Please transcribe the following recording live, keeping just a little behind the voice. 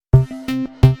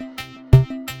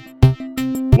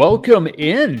Welcome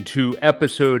in to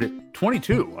episode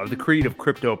 22 of the Creative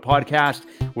Crypto Podcast.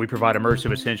 We provide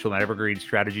immersive, essential, and evergreen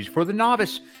strategies for the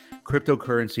novice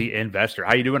cryptocurrency investor.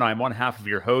 How you doing? I'm one half of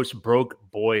your host, Broke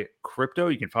Boy Crypto.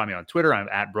 You can find me on Twitter. I'm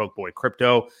at Broke Boy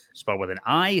Crypto, spelled with an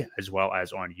I, as well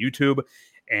as on YouTube.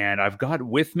 And I've got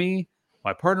with me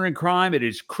my partner in crime. It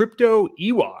is Crypto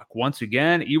Ewok. Once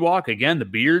again, Ewok, again, the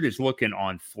beard is looking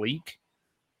on fleek.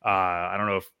 I don't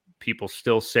know if people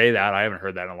still say that. I haven't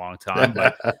heard that in a long time.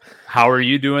 But how are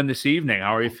you doing this evening?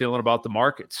 How are you feeling about the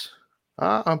markets?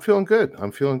 I'm feeling good.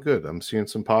 I'm seeing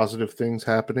some positive things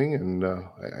happening, and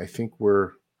I think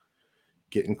we're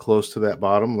getting close to that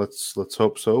bottom. Let's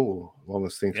hope so. As long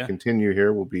as things continue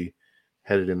here, we'll be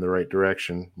headed in the right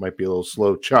direction. Might be a little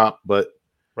slow chop, but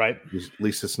right, at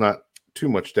least it's not too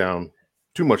much down,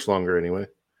 too much longer anyway.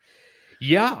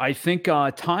 Yeah, I think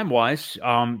time-wise,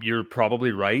 you're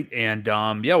probably right. And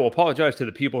we'll apologize to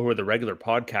the people who are the regular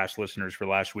podcast listeners for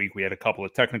last week. We had a couple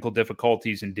of technical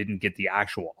difficulties and didn't get the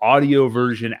actual audio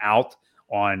version out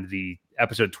on the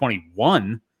episode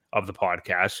 21 of the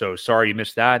podcast. So sorry you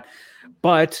missed that.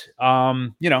 But,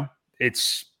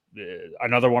 it's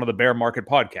another one of the bear market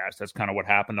podcasts. That's kind of what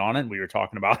happened on it. We were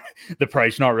talking about the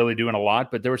price not really doing a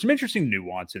lot, but there was some interesting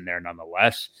nuance in there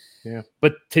nonetheless. Yeah.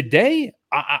 But today,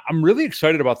 I'm really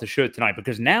excited about the show tonight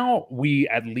because now we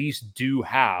at least do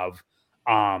have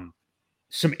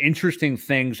some interesting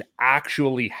things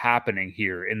actually happening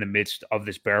here in the midst of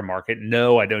this bear market.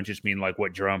 No, I don't just mean like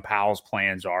what Jerome Powell's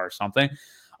plans are or something.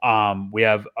 We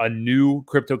have a new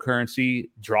cryptocurrency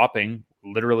dropping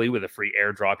literally with a free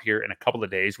airdrop here in a couple of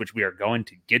days, which we are going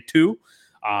to get to.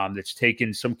 That's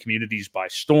taken some communities by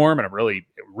storm, and I'm really,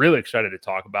 really excited to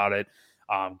talk about it.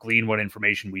 Glean what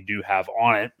information we do have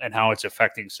on it and how it's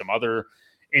affecting some other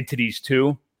entities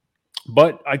too.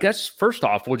 But I guess first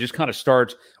off, we'll just kind of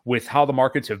start with how the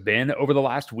markets have been over the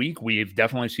last week. We've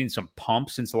definitely seen some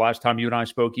pumps since the last time you and I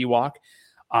spoke, Ewok.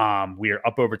 We are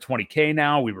up over 20K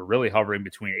now. We were really hovering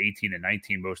between 18 and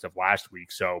 19 most of last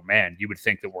week. So, man, you would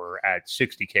think that we're at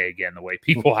 60K again, the way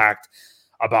people act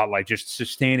about like just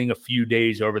sustaining a few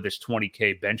days over this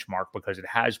 20K benchmark, because it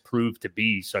has proved to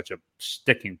be such a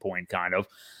sticking point kind of.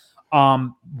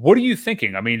 What are you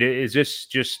thinking? I mean, is this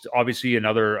just obviously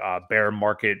another bear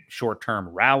market short-term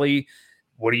rally?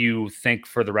 What do you think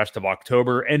for the rest of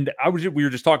October? And we were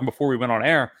just talking before we went on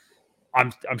air.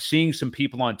 I'm seeing some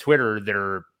people on Twitter that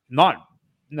are not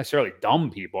necessarily dumb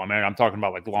people. I mean, I'm talking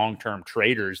about like long-term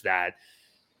traders that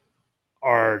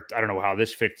are, I don't know how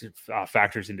this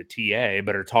factors into TA,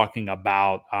 but are talking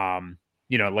about,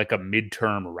 like a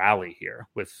midterm rally here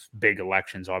with big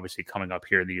elections obviously coming up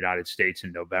here in the United States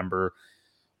in November.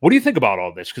 What do you think about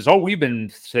all this? Because all we've been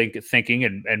thinking,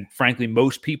 and frankly,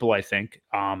 most people, I think,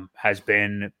 has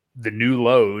been the new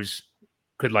lows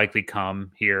could likely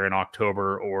come here in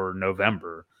October or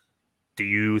November. Do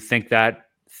you think that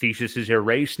thesis is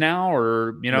erased now,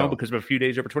 or, No. because of a few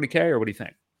days over 20K, or what do you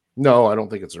think? No, I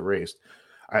don't think it's erased.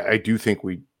 I do think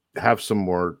we have some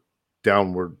more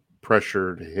downward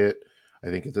pressure to hit. I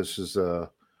think this is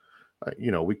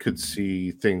we could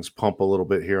see things pump a little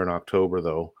bit here in October,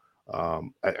 though.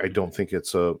 I don't think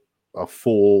it's a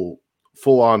full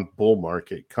on bull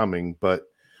market coming, but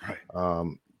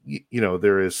right.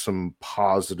 There is some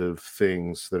positive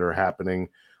things that are happening.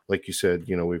 Like you said,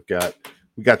 we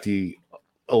got the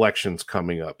elections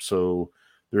coming up, so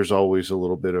there's always a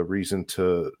little bit of reason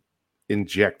to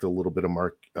inject a little bit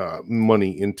of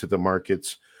money into the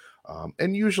markets.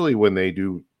 And usually when they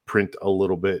do print a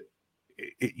little bit,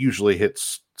 it usually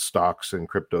hits stocks and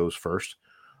cryptos first.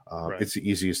 Right. It's the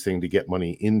easiest thing to get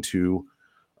money into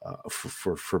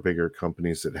for bigger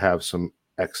companies that have some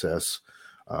excess.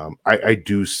 I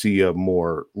do see a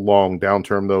more long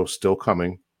downturn though still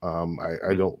coming.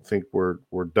 I don't think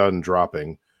we're done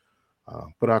dropping,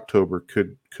 but October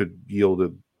could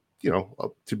yield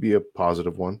to be a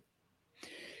positive one.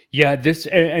 Yeah, this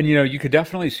and you could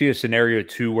definitely see a scenario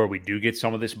too where we do get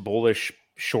some of this bullish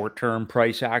short-term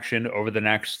price action over the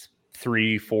next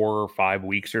 3, 4, or 5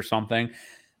 weeks or something.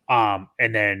 And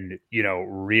then,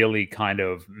 really kind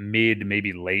of mid,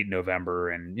 maybe late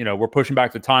November. And, we're pushing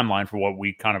back the timeline for what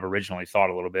we kind of originally thought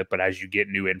a little bit. But as you get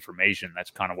new information,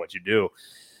 that's kind of what you do.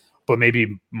 But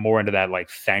maybe more into that like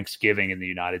Thanksgiving in the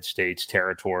United States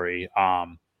territory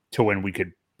to when we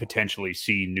could potentially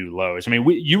see new lows. I mean,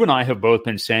 you and I have both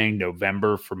been saying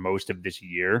November for most of this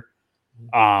year.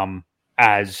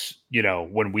 As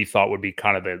when we thought would be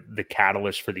kind of the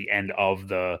catalyst for the end of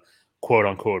the quote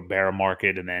unquote bear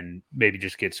market, and then maybe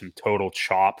just get some total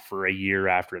chop for a year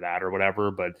after that or whatever.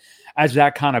 But as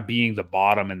that kind of being the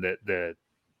bottom and the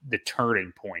the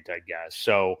turning point, I guess.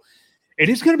 So it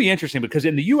is going to be interesting because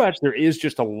in the U.S. there is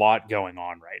just a lot going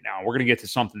on right now. We're going to get to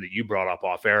something that you brought up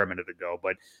off air a minute ago,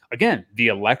 but again, the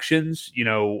elections.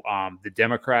 The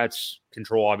Democrats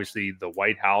control obviously the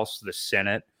White House, the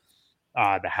Senate,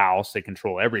 the House. They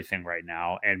control everything right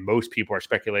now, and most people are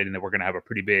speculating that we're going to have a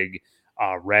pretty big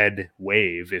red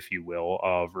wave, if you will,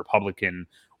 of Republican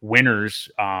winners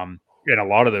in a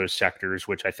lot of those sectors,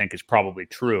 which I think is probably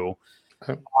true.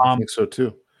 I think so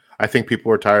too. I think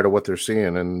people are tired of what they're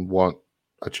seeing and want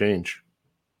a change.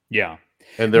 Yeah.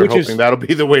 And they're hoping that'll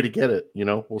be the way to get it.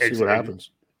 We'll see what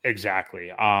happens.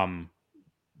 Exactly. I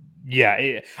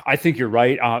think you're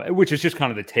right, which is just kind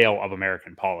of the tale of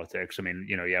American politics. I mean,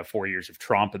 you have 4 years of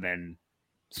Trump and then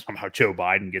somehow Joe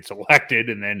Biden gets elected.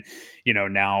 And then,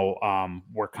 now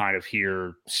we're kind of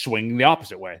here swinging the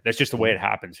opposite way. That's just the way it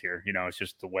happens here. It's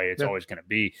just the way it's always going to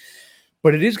be.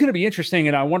 But it is going to be interesting.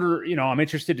 And I wonder, I'm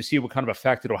interested to see what kind of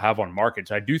effect it'll have on markets.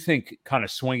 I do think kind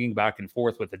of swinging back and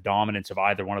forth with the dominance of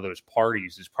either one of those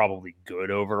parties is probably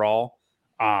good overall.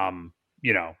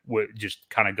 Just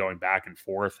kind of going back and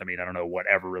forth. I mean, I don't know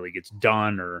whatever really gets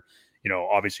done or,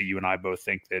 obviously you and I both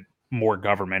think that more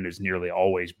government is nearly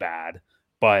always bad.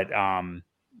 But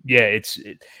it's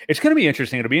going to be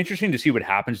interesting. It'll be interesting to see what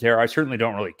happens there. I certainly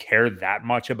don't really care that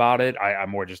much about it. I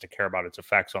more just to care about its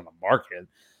effects on the market.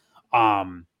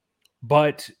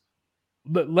 But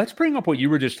let's bring up what you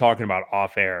were just talking about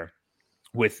off air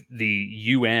with the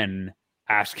UN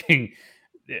asking,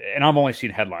 and I've only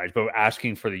seen headlines, but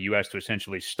asking for the US to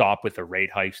essentially stop with the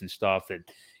rate hikes and stuff that,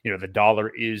 the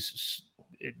dollar is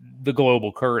the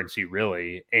global currency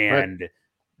really. And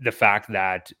the fact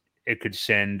that it could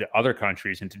send other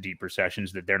countries into deep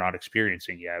recessions that they're not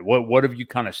experiencing yet. What have you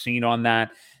kind of seen on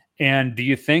that? And do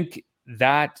you think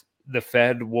that the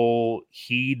Fed will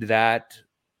heed that,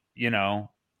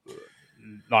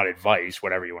 not advice,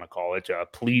 whatever you want to call it,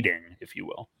 pleading, if you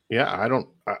will? Yeah, I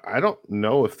don't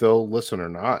know if they'll listen or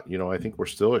not. I think we're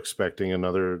still expecting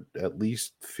another at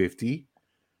least 50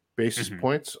 basis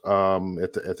points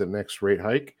at the next rate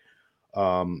hike.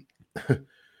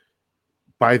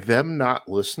 By them not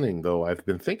listening, though, I've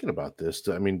been thinking about this.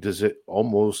 I mean, does it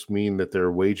almost mean that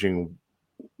they're waging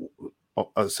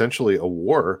essentially a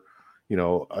war,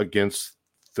 against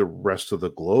the rest of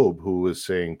the globe who is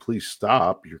saying, please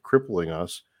stop, you're crippling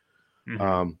us.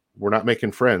 We're not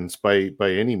making friends by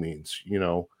any means,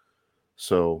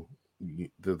 so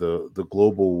the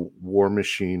global war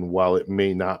machine, while it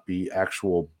may not be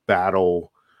actual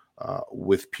battle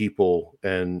with people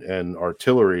and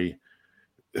artillery,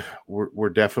 we're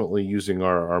definitely using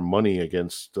our money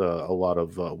against a lot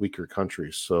of weaker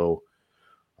countries. So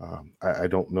I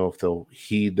don't know if they'll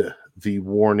heed the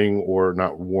warning or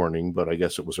not warning, but I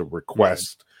guess it was a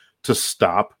request to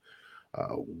stop.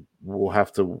 We'll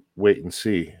have to wait and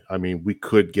see. I mean, we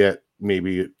could get,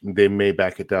 maybe they may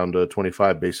back it down to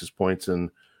 25 basis points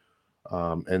and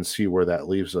see where that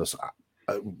leaves us.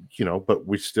 But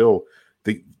we still,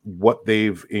 what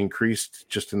they've increased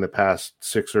just in the past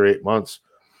 6 or 8 months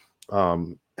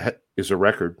is a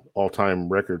record, all-time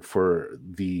record for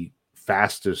the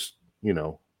fastest,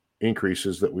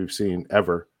 increases that we've seen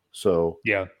ever. So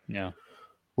yeah,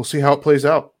 we'll see how it plays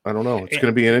out. I don't know. It's going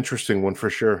to be an interesting one for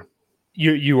sure.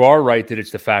 You are right that it's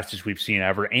the fastest we've seen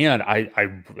ever, and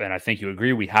I think you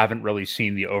agree. We haven't really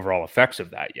seen the overall effects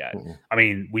of that yet. I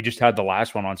mean, we just had the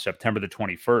last one on September the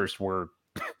 21st, where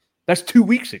that's 2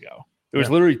 weeks ago. It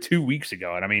was literally 2 weeks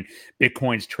ago, and I mean,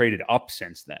 Bitcoin's traded up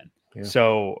since then. Yeah.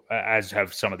 So as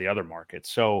have some of the other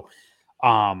markets. So,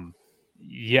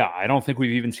 I don't think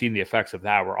we've even seen the effects of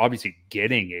that. We're obviously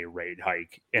getting a rate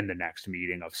hike in the next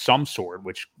meeting of some sort,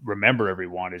 which, remember,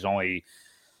 everyone, is only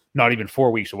not even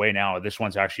 4 weeks away now. This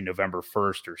one's actually November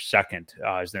 1st or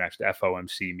 2nd is the next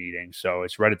FOMC meeting. So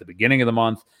it's right at the beginning of the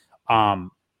month.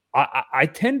 I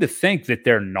tend to think that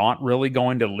they're not really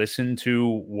going to listen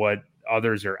to what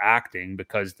others are acting,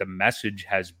 because the message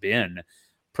has been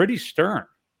pretty stern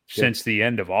since the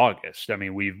end of August. I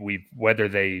mean, we've whether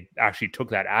they actually took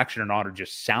that action or not, or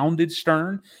just sounded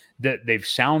stern, that they've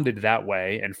sounded that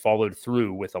way and followed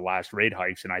through with the last rate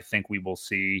hikes. And I think we will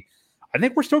see, I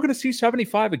think we're still going to see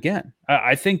 75 again.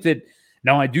 I think that,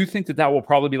 now I do think that will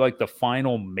probably be like the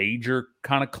final major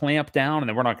kind of clamp down, and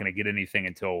then we're not going to get anything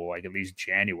until like at least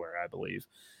January, I believe.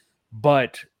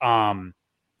 But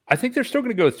I think they're still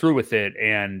going to go through with it,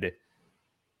 and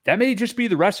that may just be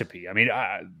the recipe. I mean,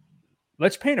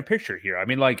 let's paint a picture here. I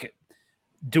mean, like,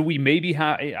 do we maybe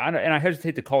have, and I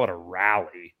hesitate to call it a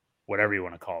rally, whatever you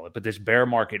want to call it, but this bear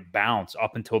market bounce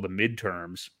up until the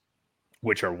midterms,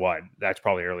 which are what? That's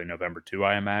probably early November too,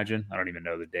 I imagine. I don't even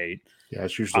know the date. Yeah,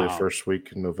 it's usually the first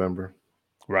week in November.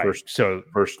 Right.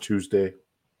 First Tuesday.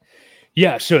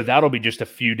 Yeah, so that'll be just a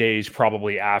few days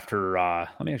probably after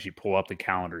let me actually pull up the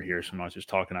calendar here so I'm not just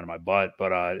talking out of my butt.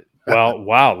 But well,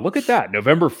 wow, look at that.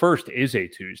 November 1st is a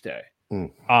Tuesday.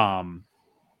 Um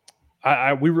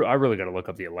I really got to look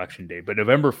up the election date, but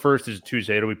November 1st is a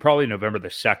Tuesday. It'll be probably November the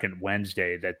 2nd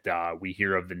Wednesday that we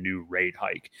hear of the new rate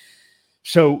hike.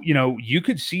 So, you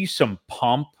could see some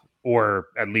pump or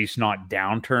at least not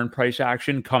downturn price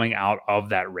action coming out of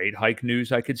that rate hike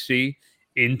news I could see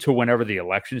into whenever the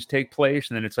elections take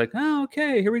place. And then it's like, oh,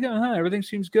 okay, here we go. Everything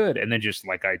seems good. And then just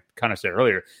like I kind of said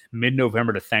earlier,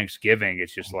 mid-November to Thanksgiving,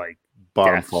 it's just like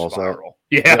bottom falls spiral. out.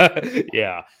 Yeah.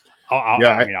 Yeah.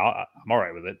 I'm all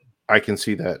right with it. I can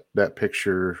see that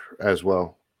picture as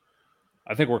well.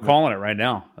 I think we're calling it right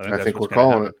now. I think we're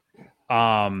calling it.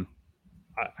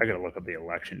 I got to look up the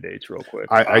election dates real quick.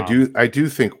 I do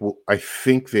think I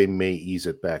think they may ease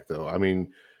it back though. I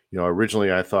mean,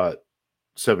 originally I thought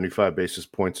 75 basis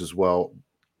points as well,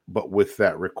 but with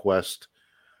that request,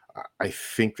 I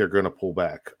think they're going to pull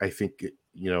back. I think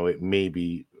it may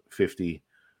be 50,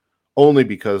 only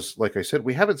because, like I said,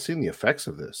 we haven't seen the effects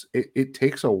of this. It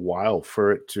takes a while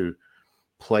for it to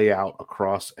play out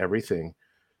across everything.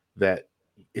 That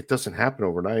it doesn't happen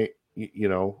overnight,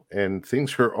 and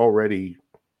things are already,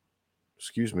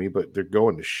 excuse me, but they're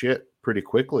going to shit pretty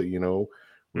quickly.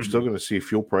 We're still going to see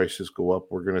fuel prices go up.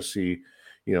 We're going to see,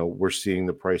 we're seeing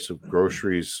the price of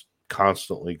groceries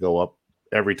constantly go up.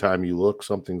 Every time you look,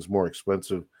 something's more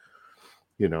expensive,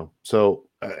 so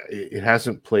it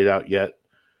hasn't played out yet,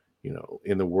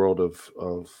 in the world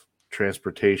of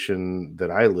transportation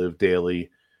that I live daily.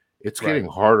 It's getting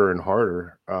harder and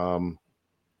harder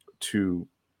to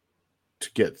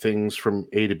get things from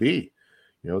A to B.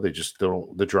 They just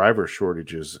don't, the driver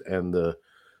shortages and the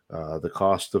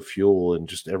cost of fuel and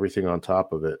just everything on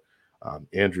top of it.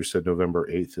 Andrew said November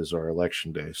 8th is our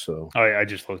election day. So I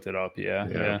just looked it up.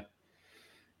 Yeah.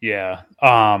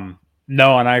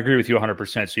 No, and I agree with you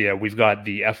 100%. So yeah, we've got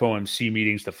the FOMC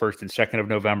meetings the 1st and 2nd of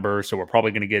November. So we're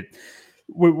probably going to get,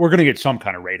 we're going to get some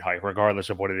kind of rate hike regardless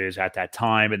of what it is at that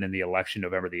time. And then the election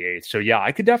November the 8th. So yeah,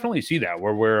 I could definitely see that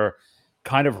where we're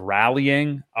kind of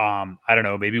rallying. I don't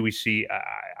know. Maybe we see,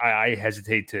 I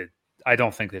hesitate to, I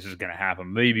don't think this is going to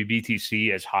happen. Maybe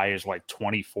BTC as high as like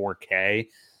 24K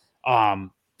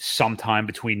sometime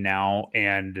between now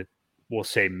and we'll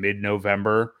say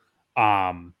mid-November.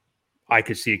 I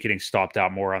could see it getting stopped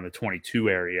out more on the 22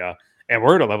 area. And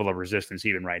we're at a level of resistance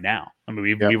even right now. I mean,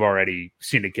 we've already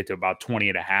seen it get to about 20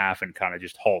 and a half and kind of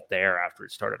just halt there after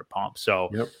it started to pump. So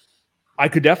I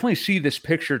could definitely see this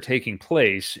picture taking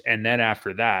place. And then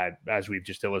after that, as we've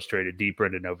just illustrated deeper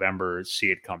into November,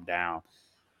 see it come down.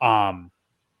 And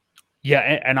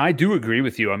I do agree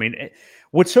with you. I mean,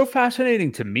 what's so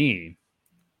fascinating to me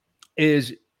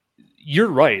is you're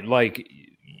right. Like,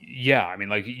 yeah, I mean,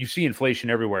 like you see inflation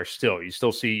everywhere still. You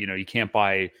still see, you can't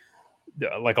buy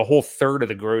like a whole third of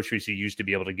the groceries you used to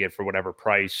be able to get for whatever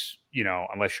price,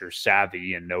 unless you're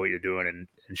savvy and know what you're doing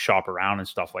and shop around and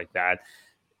stuff like that.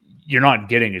 You're not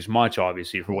getting as much,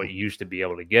 obviously, for what you used to be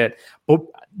able to get. But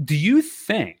do you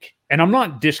think, and I'm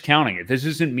not discounting it, this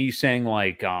isn't me saying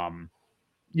like, one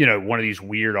of these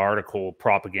weird article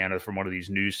propaganda from one of these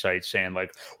news sites saying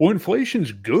like, well,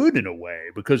 inflation's good in a way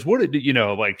because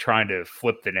like trying to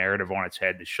flip the narrative on its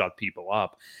head to shut people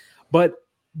up. But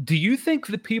do you think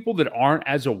the people that aren't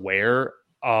as aware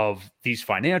of these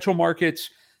financial markets,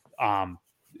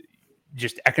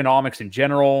 just economics in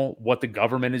general, what the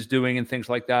government is doing and things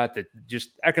like that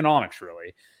just economics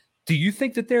really, do you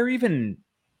think that they're even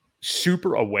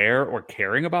super aware or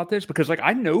caring about this? Because like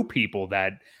I know people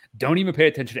that don't even pay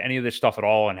attention to any of this stuff at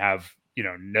all and have,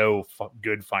 no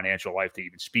good financial life to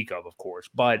even speak of course,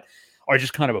 but are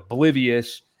just kind of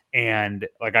oblivious. And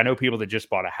like, I know people that just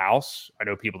bought a house. I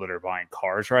know people that are buying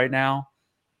cars right now.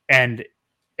 And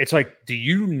it's like, do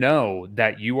you know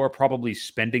that you are probably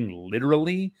spending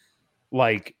literally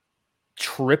like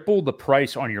triple the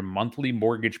price on your monthly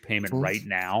mortgage payment right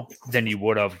now than you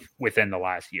would have within the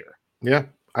last year? Yeah.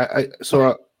 I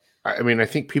mean, I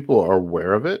think people are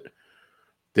aware of it.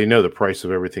 They know the price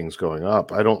of everything's going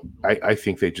up. I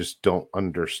think they just don't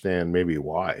understand maybe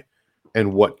why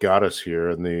and what got us here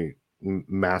and the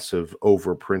massive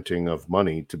overprinting of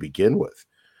money to begin with.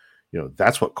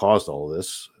 That's what caused all of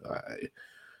this.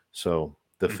 So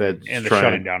the Fed and the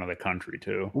shutting down of the country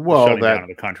too. Well, shutting down of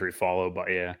the country followed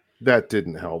by that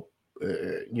didn't help.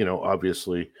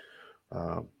 Obviously,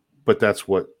 but that's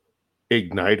what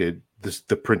ignited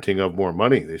the printing of more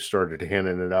money. They started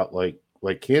handing it out like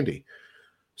candy.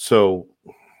 So,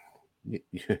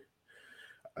 I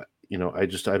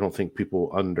don't think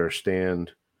people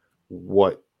understand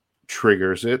what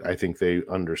triggers it. I think they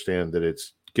understand that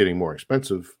it's getting more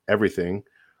expensive, everything,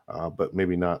 but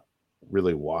maybe not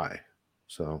really why.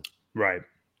 So, right.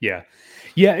 Yeah.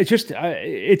 Yeah. It's just,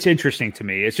 it's interesting to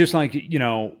me. It's just like,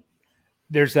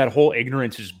 there's that whole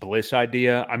ignorance is bliss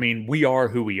idea. I mean, we are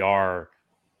who we are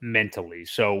mentally.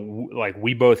 So like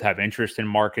we both have interest in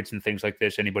markets and things like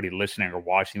this. Anybody listening or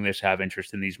watching this have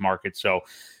interest in these markets. So,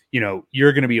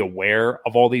 you're going to be aware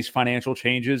of all these financial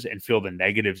changes and feel the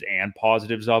negatives and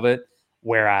positives of it.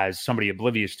 Whereas somebody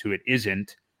oblivious to it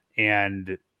isn't,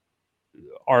 and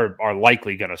are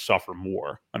likely going to suffer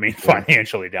more. I mean,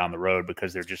 financially down the road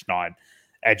because they're just not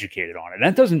educated on it.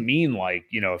 That doesn't mean like,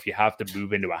 if you have to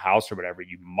move into a house or whatever,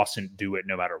 you mustn't do it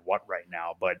no matter what right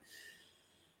now. But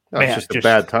no, it's just a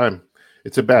bad time.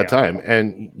 It's a bad time.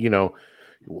 And,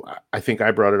 I think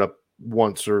I brought it up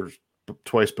once or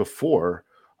twice before,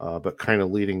 but kind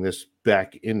of leading this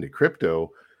back into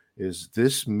crypto is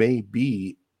this may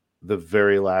be the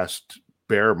very last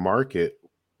bear market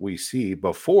we see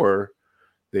before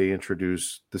they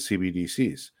introduce the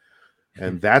CBDCs.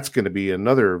 And that's going to be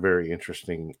another very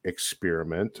interesting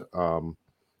experiment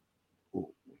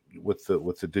with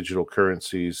the digital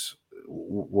currencies.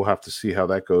 We'll have to see how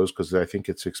that goes because I think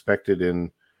it's expected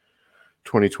in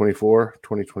 2024,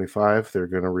 2025. They're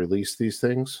going to release these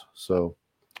things. So,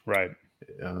 right.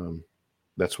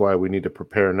 That's why we need to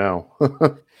prepare now.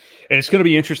 And it's going to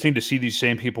be interesting to see these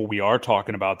same people we are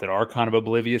talking about that are kind of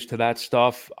oblivious to that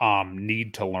stuff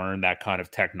need to learn that kind of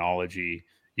technology,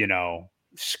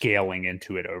 scaling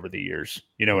into it over the years.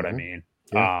 You know what I mean?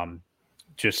 Yeah.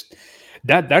 Just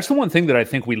that's the one thing that I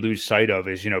think we lose sight of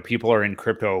is, people are in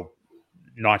crypto,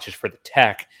 not just for the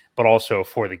tech, but also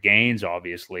for the gains,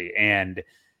 obviously. And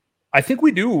I think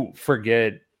we do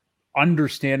forget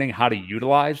understanding how to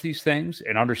utilize these things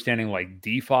and understanding like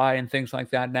DeFi and things like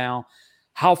that now,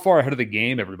 how far ahead of the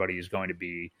game everybody is going to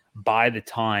be by the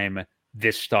time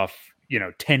this stuff,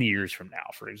 10 years from now,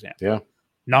 for example. Yeah.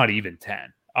 Not even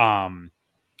 10.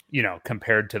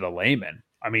 Compared to the layman.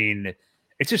 I mean,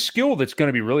 it's a skill that's going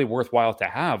to be really worthwhile to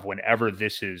have whenever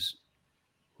this is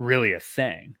really a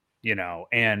thing,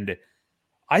 and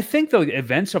I think the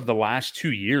events of the last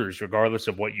 2 years, regardless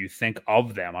of what you think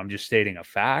of them, I'm just stating a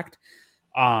fact.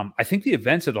 I think the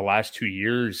events of the last 2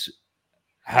 years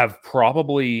have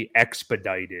probably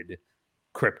expedited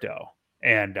crypto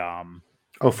and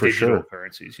for sure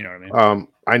currencies. You know what I mean?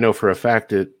 I know for a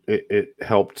fact it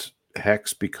helped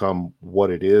Hex become what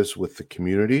it is with the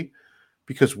community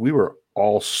because we were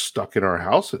all stuck in our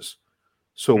houses.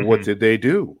 So what did they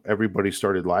do? Everybody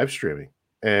started live streaming.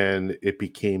 And it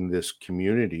became this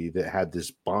community that had this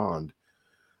bond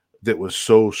that was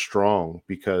so strong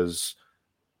because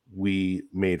we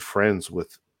made friends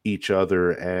with each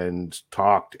other and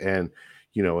talked. And,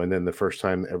 and then the first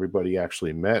time everybody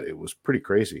actually met, it was pretty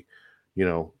crazy.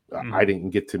 I didn't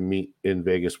get to meet in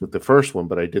Vegas with the first one,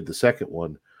 but I did the second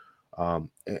one.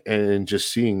 And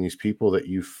just seeing these people that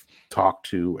you've talked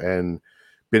to and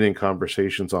been in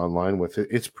conversations online with,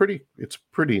 it's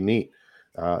pretty neat.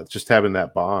 Just having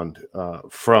that bond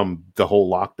from the whole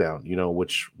lockdown,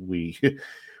 which we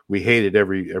hated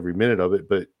every minute of it,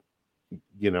 but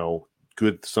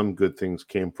some good things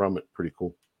came from it. Pretty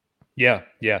cool. Yeah,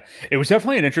 it was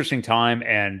definitely an interesting time,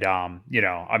 and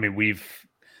I mean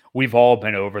we've all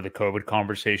been over the COVID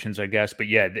conversations, I guess, but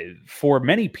yeah, for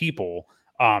many people,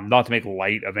 not to make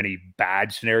light of any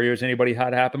bad scenarios anybody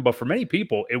had happen, but for many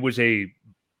people, it was a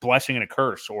blessing and a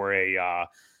curse, or a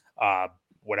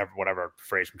whatever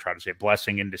phrase I'm trying to say,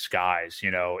 blessing in disguise.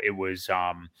 It was,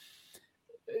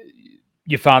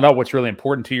 you found out what's really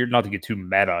important to you, not to get too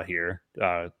meta here,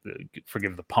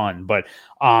 forgive the pun, but,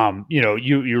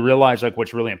 you realize like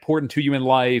what's really important to you in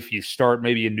life. You start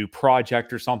maybe a new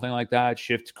project or something like that,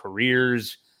 shift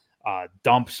careers,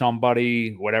 dump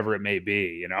somebody, whatever it may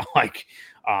be,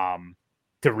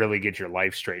 to really get your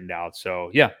life straightened out. So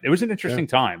yeah, it was an interesting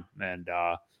time. And,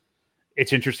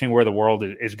 it's interesting where the world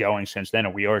is going since then,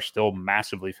 and we are still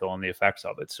massively feeling the effects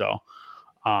of it. So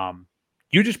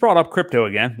you just brought up crypto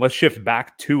again. Let's shift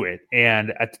back to it.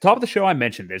 And at the top of the show, I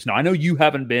mentioned this. Now, I know you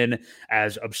haven't been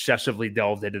as obsessively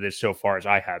delved into this so far as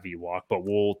I have, Ewok, but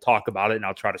we'll talk about it, and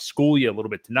I'll try to school you a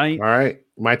little bit tonight. All right.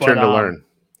 My turn to learn.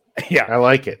 Yeah. I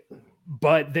like it.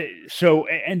 But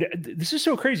this is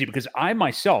so crazy because I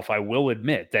myself, I will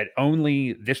admit that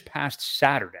only this past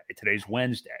Saturday, today's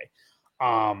Wednesday,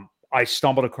 I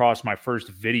stumbled across my first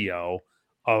video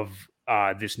of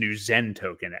this new Zen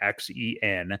token,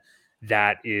 XEN,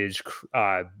 that is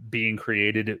being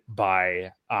created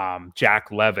by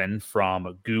Jack Levin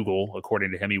from Google.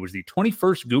 According to him, he was the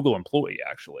 21st Google employee,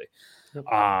 actually.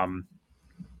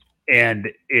 And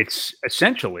it's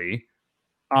essentially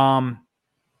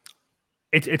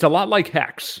It's a lot like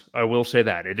Hex. I will say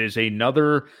that it is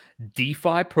another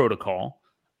DeFi protocol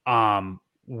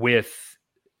with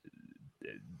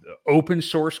open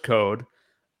source code,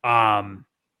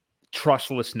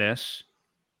 trustlessness.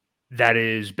 That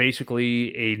is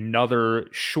basically another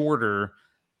shorter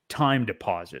time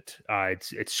deposit.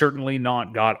 It's certainly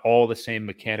not got all the same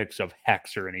mechanics of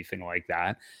Hex or anything like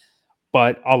that.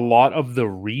 But a lot of the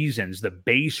reasons, the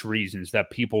base reasons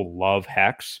that people love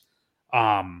Hex,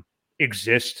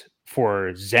 exist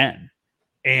for Zen.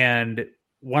 And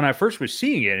when I first was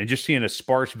seeing it and just seeing a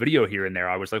sparse video here and there,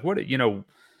 I was like, what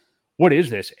is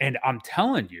this? And I'm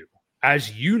telling you,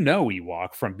 as you know,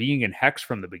 Ewok, from being in Hex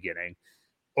from the beginning,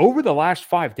 over the last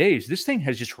 5 days, this thing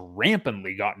has just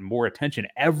rampantly gotten more attention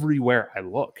everywhere I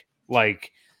look.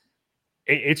 Like,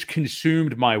 it's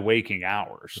consumed my waking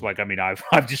hours. Like, I mean,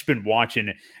 I've just been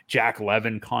watching Jack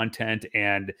Levin content,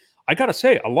 and I gotta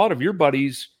say, a lot of your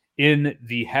buddies in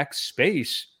the Hex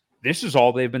space, this is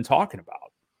all they've been talking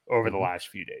about over the last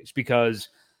few days. Because,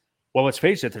 well, let's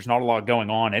face it, there's not a lot going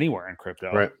on anywhere in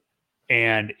crypto, right?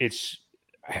 And it's,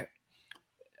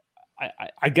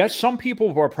 I guess some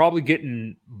people are probably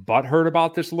getting butthurt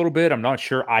about this a little bit. I'm not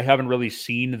sure. I haven't really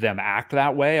seen them act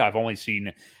that way. I've only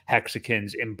seen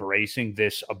Hexicans embracing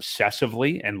this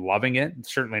obsessively and loving it.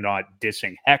 Certainly not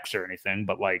dissing Hex or anything,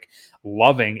 but like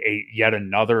loving yet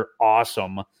another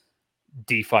awesome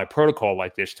DeFi protocol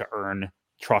like this to earn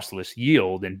trustless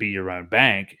yield and be your own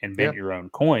bank and mint your own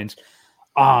coins.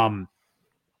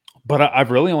 But I've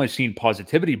really only seen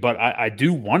positivity. But I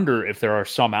do wonder if there are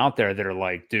some out there that are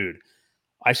like, dude,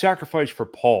 I sacrificed for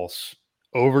Pulse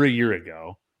over a year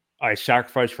ago. I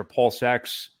sacrificed for Pulse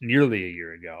X nearly a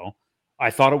year ago. I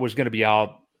thought it was going to be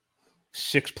out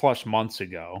 6+ months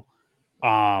ago.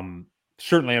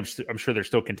 Certainly, I'm sure they're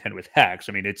still content with Hex.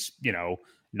 I mean, it's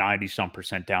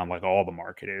 90-some% down, like all the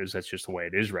market is. That's just the way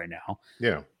it is right now.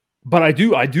 Yeah. But I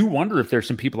do wonder if there's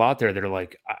some people out there that are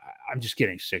like, I'm just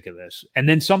getting sick of this. And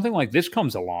then something like this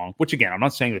comes along, which again, I'm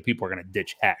not saying that people are going to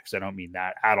ditch Hex. I don't mean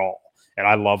that at all. And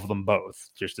I love them both,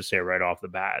 just to say right off the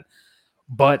bat.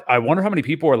 But I wonder how many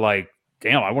people are like,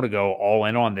 damn, I want to go all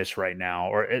in on this right now.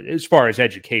 Or as far as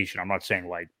education, I'm not saying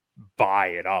like buy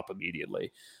it up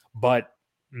immediately. But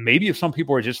maybe if some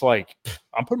people are just like,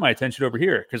 I'm putting my attention over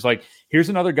here. Because like, here's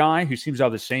another guy who seems to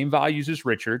have the same values as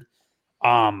Richard.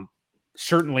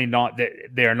 Certainly not that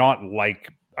they're not like,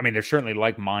 I mean, they're certainly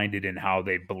like-minded in how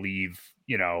they believe,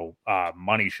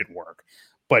 money should work.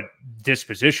 But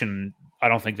disposition, I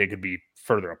don't think they could be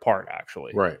further apart,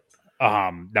 actually. Right.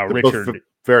 Now, they're Richard,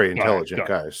 very intelligent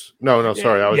guys. No,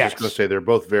 sorry. I was yes. just going to say they're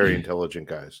both very intelligent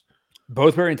guys.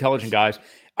 Both very intelligent guys.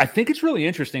 I think it's really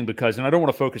interesting because, and I don't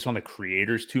want to focus on the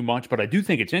creators too much, but I do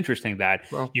think it's interesting that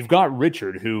you've got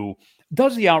Richard who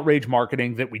does the outrage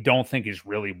marketing that we don't think is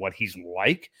really what he's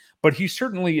like, but he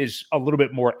certainly is a little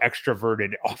bit more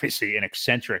extroverted, obviously, and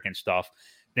eccentric and stuff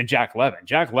than Jack Levin.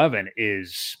 Jack Levin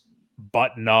is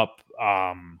button up,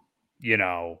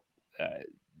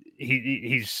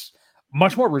 he's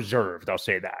much more reserved, I'll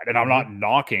say that. And I'm not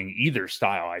knocking either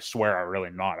style. I swear I'm really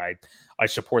not. I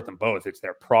support them both. It's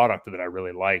their product that I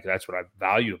really like. That's what I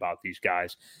value about these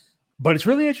guys. But it's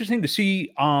really interesting to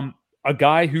see a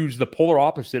guy who's the polar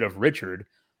opposite of Richard.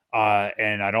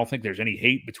 And I don't think there's any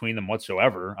hate between them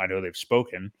whatsoever. I know they've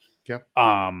spoken.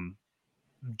 Yeah.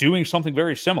 Doing something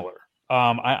very similar.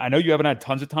 I know you haven't had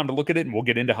tons of time to look at it, and we'll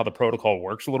get into how the protocol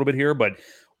works a little bit here, but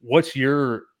what's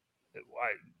your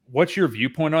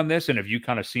viewpoint on this? And have you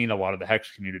kind of seen a lot of the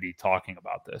Hex community talking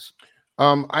about this?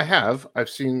 I've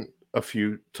seen a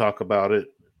few talk about it.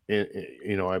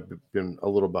 I've been a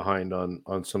little behind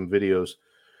on some videos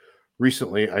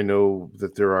recently. I know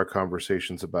that there are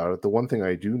conversations about it. The one thing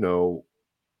I do know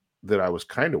that I was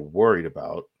kind of worried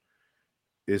about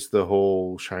is the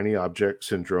whole shiny object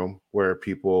syndrome, where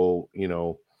people,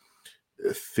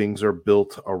 things are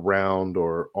built around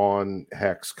or on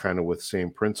Hex kind of with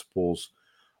same principles.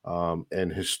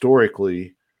 And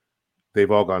historically,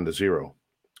 they've all gone to zero.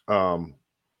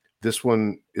 This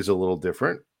one is a little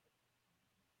different.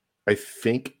 I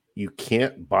think you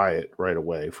can't buy it right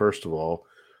away. First of all,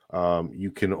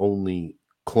 you can only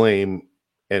claim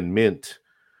and mint.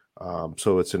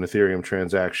 So it's an Ethereum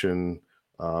transaction.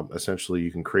 Essentially,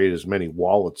 you can create as many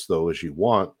wallets, though, as you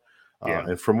want.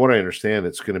 And from what I understand,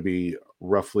 it's going to be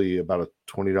roughly about a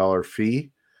 $20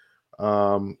 fee,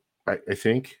 I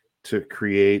think, to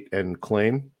create and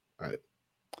claim.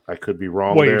 I could be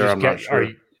wrong there. I'm not sure.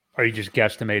 Are you just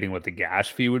guesstimating what the gas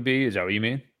fee would be? Is that what you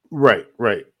mean? Right.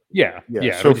 Yeah.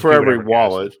 So for every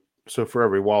wallet,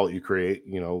 you create,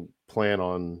 plan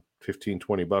on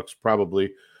 $15-20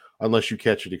 probably, unless you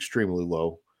catch it extremely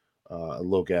low.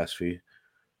 low gas fee.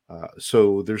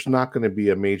 So there's not going to be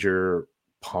a major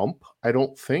pump, I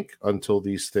don't think, until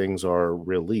these things are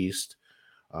released.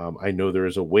 I know there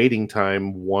is a waiting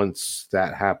time once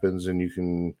that happens, and you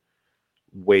can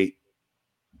wait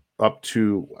up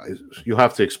to, you'll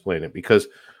have to explain it because,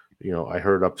 I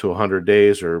heard up to 100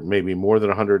 days or maybe more than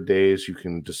 100 days, you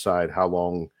can decide how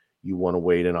long you want to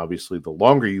wait. And obviously, the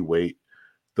longer you wait,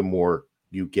 the more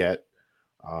you get.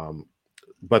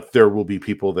 But there will be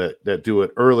people that do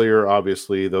it earlier.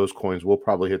 Obviously, those coins will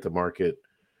probably hit the market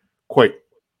quite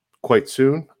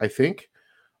soon, I think.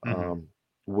 Mm-hmm.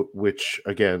 Which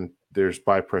again, there's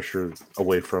buy pressure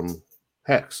away from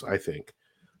Hex, I think.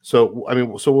 So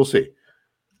so we'll see.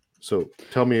 So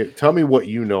tell me what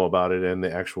you know about it and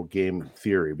the actual game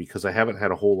theory, because I haven't had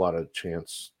a whole lot of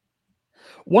chance.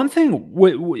 One thing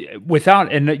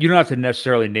without, and you don't have to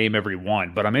necessarily name every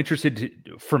one, but I'm interested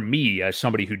for me as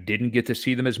somebody who didn't get to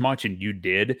see them as much, and you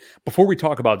did. Before we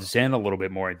talk about Zen a little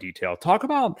bit more in detail, talk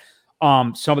about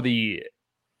some of the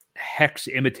Hex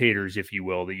imitators, if you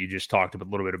will, that you just talked a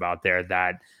little bit about there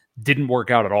that didn't work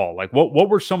out at all. Like what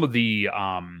were some of the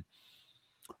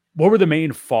what were the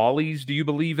main follies? Do you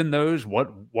believe in those? What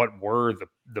were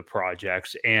the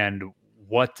projects, and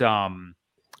what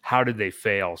how did they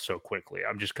fail so quickly?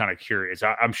 I'm just kind of curious.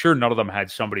 I'm sure none of them had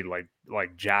somebody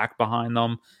like Jack behind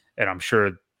them, and I'm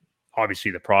sure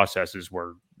obviously the processes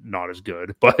were not as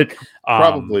good, but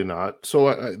Probably not.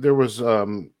 So there was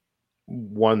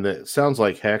one that sounds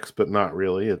like Hex, but not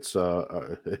really. It's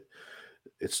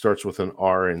it starts with an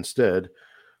R instead.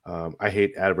 I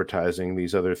hate advertising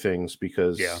these other things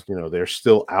because yeah. they're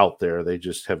still out there. They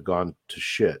just have gone to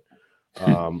shit.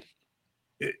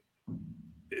 It,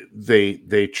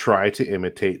 they try to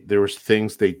imitate. There was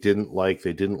things they didn't like.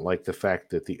 They didn't like the fact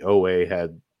that the OA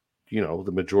had,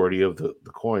 the majority of the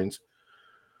coins.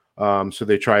 So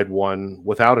they tried one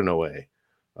without an OA.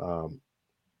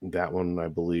 That one, I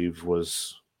believe,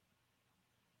 was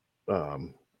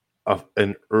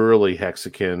an early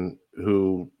Hexican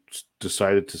who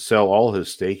decided to sell all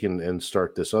his stake and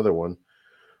start this other one.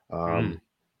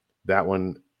 That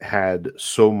one had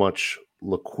so much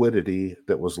liquidity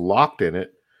that was locked in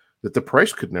it that the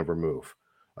price could never move.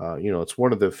 It's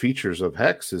one of the features of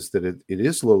Hex is that it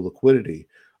is low liquidity,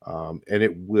 and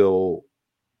it will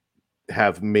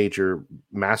have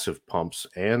massive pumps,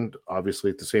 and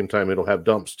obviously at the same time it'll have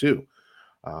dumps too,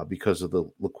 because of the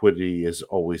liquidity is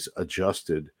always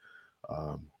adjusted.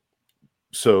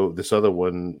 So this other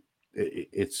one,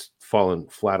 it's fallen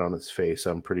flat on its face.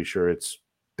 I'm pretty sure it's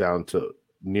down to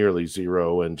nearly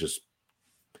zero, and just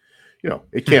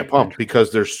it can't pump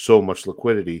because there's so much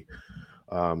liquidity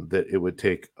that it would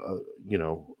take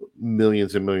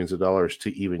millions and millions of dollars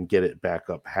to even get it back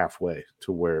up halfway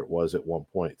to where it was at one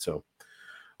point. So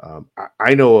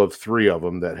I know of 3 of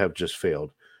them that have just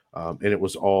failed, and it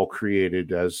was all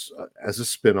created as a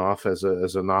spinoff, as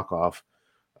a knockoff,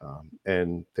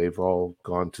 and they've all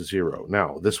gone to zero.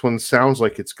 Now this one sounds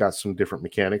like it's got some different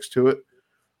mechanics to it.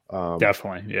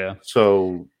 Definitely, yeah.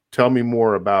 So tell me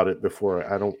more about it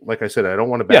before I don't. Like I said, I don't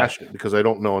want to bash it because I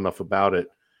don't know enough about it.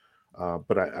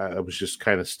 But I was just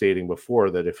kind of stating before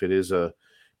that if it is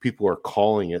people are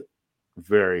calling it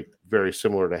very, very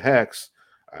similar to Hex,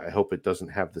 I hope it doesn't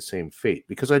have the same fate,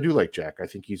 because I do like Jack. I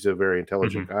think he's a very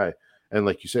intelligent guy. And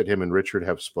like you said, him and Richard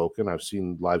have spoken. I've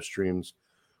seen live streams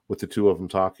with the 2 of them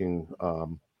talking,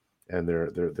 and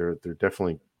they're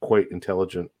definitely quite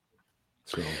intelligent.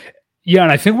 So yeah,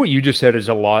 and I think what you just said is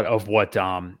a lot of what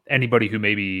anybody who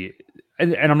maybe,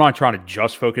 and I'm not trying to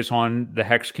just focus on the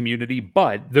Hex community,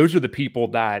 but those are the people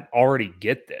that already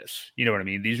get this. You know what I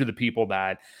mean? These are the people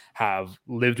that have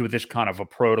lived with this kind of a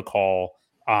protocol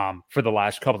for the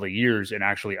last couple of years and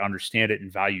actually understand it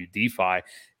and value DeFi.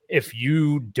 If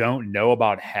you don't know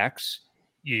about Hex,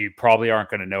 you probably aren't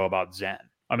going to know about Zen.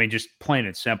 I mean, just plain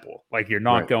and simple. Like you're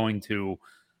not going to,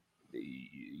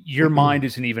 your mind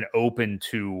isn't even open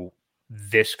to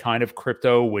this kind of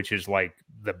crypto, which is like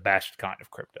the best kind of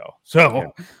crypto.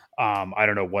 So I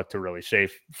don't know what to really say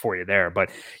for you there, but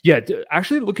yeah,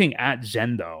 actually looking at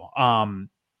Zen though.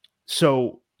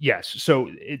 So yes, so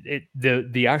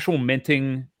the actual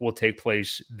minting will take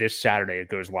place this Saturday. It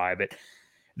goes live.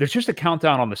 There's just a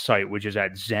countdown on the site, which is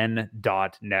at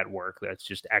zen.network. That's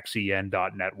just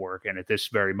xen.network. And at this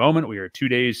very moment, we are 2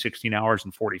 days, 16 hours,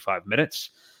 and 45 minutes.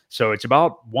 So it's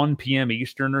about 1 p.m.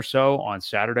 Eastern or so on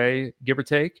Saturday, give or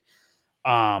take.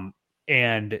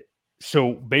 And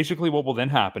so basically what will then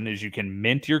happen is you can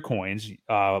mint your coins.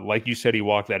 Like you said,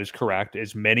 Ewok, that is correct.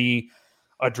 As many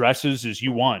addresses as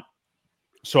you want.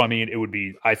 So, I mean, it would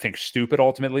be, I think, stupid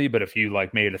ultimately, but if you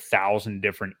like made 1,000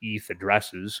 different ETH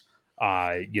addresses,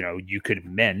 you could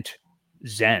mint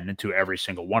Zen to every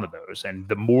single one of those. And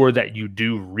the more that you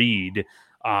do read,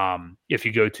 if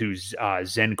you go to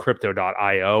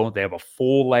zencrypto.io, they have a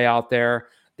full layout there.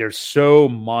 There's so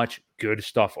much good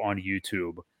stuff on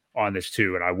YouTube on this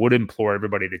too. And I would implore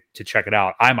everybody to check it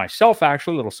out. I myself,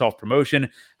 actually, a little self-promotion,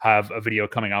 have a video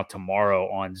coming out tomorrow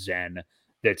on Zen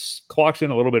that's clocks in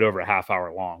a little bit over a half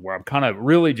hour long, where I'm kind of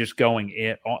really just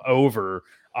going over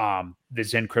the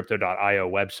zencrypto.io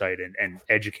website and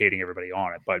educating everybody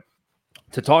on it. But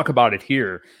to talk about it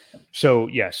here, so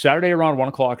yeah, Saturday around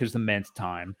 1:00 is the mint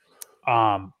time.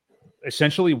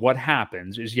 Essentially what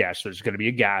happens is, yes, there's going to be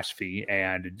a gas fee,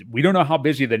 and we don't know how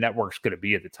busy the network's going to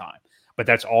be at the time, but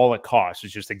that's all it costs,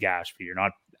 is just a gas fee. You're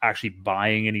not actually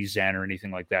buying any Zen or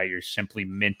anything like that. You're simply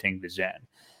minting the Zen.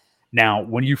 Now,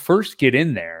 when you first get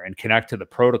in there and connect to the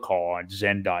protocol on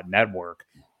zen.network,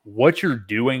 what you're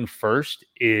doing first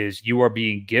is you are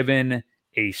being given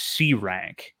a C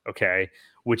rank, okay,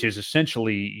 which is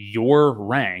essentially your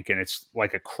rank, and it's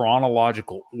like a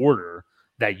chronological order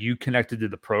that you connected to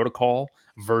the protocol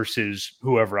versus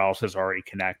whoever else has already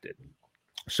connected.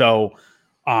 So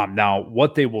now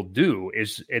what they will do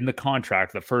is, in the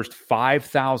contract, the first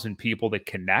 5,000 people that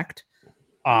connect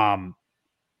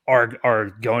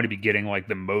are going to be getting like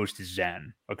the most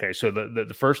Zen. Okay, so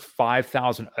the first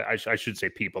 5,000, I should say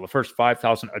people, the first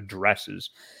 5,000 addresses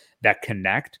that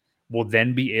connect will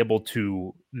then be able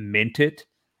to mint it,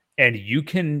 and you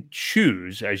can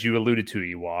choose, as you alluded to,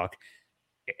 Ewok,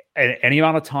 any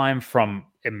amount of time from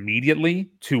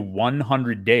immediately to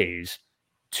 100 days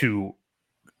to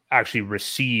actually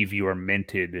receive your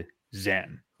minted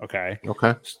Zen. Okay.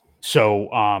 So,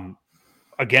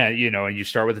 again, and you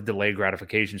start with the delayed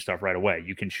gratification stuff right away.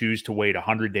 You can choose to wait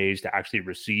 100 days to actually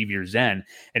receive your Zen.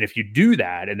 And if you do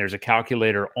that, and there's a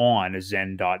calculator on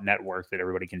zen.network that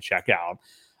everybody can check out,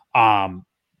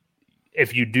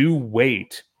 if you do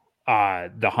wait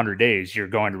the 100 days, you're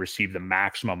going to receive the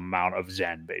maximum amount of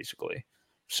Zen, basically.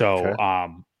 So,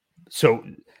 so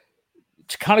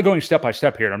it's kind of going step by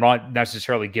step here. And I'm not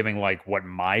necessarily giving like what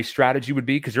my strategy would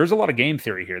be, because there's a lot of game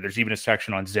theory here. There's even a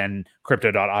section on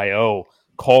zencrypto.io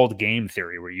called game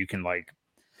theory, where you can like,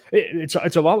 it's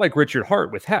a lot like Richard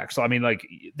Hart with Hex. I mean, like,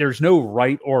 there's no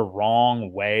right or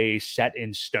wrong way set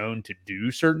in stone to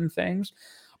do certain things,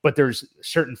 but there's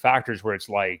certain factors where it's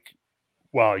like,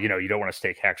 well, you don't want to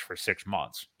stake Hex for 6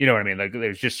 months. You know what I mean? Like,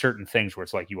 there's just certain things where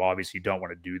it's like, you obviously don't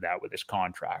want to do that with this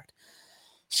contract.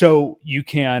 So you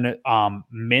can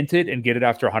mint it and get it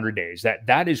after 100 days.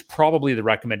 That is probably the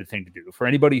recommended thing to do for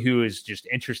anybody who is just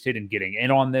interested in getting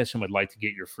in on this and would like to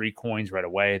get your free coins right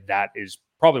away. That is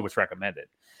probably what's recommended.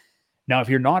 Now, if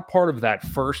you're not part of that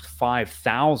first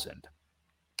 5,000,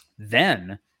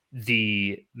 then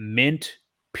the mint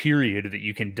period that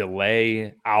you can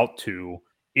delay out to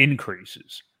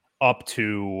increases up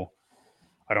to,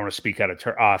 I don't want to speak out of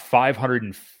turn,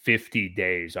 550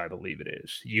 days, I believe it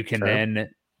is. You can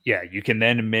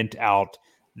then mint out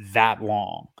that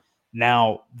long.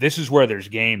 Now, this is where there's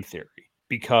game theory,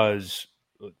 because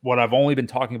what I've only been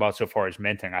talking about so far is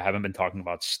minting. I haven't been talking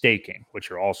about staking, which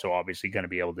you're also obviously going to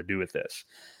be able to do with this.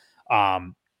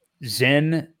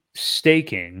 Zen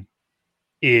staking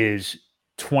is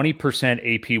 20%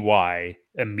 APY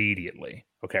immediately.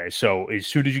 Okay, so as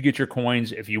soon as you get your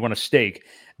coins, if you want to stake,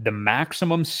 the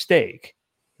maximum stake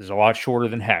is a lot shorter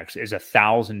than Hex, is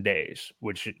 1,000 days,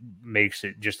 which makes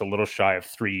it just a little shy of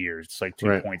 3 years. It's like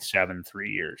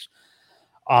 2.73 years.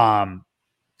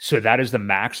 So that is the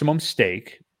maximum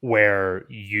stake, where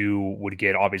you would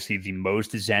get obviously the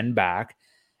most Zen back,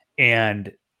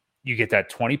 and you get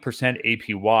that 20%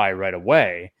 APY right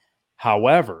away.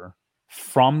 However,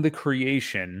 from the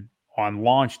creation on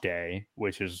launch day,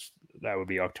 that would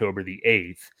be October the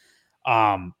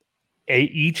 8th,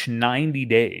 each 90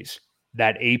 days,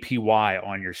 that APY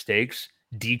on your stakes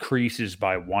decreases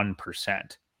by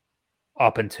 1%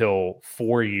 up until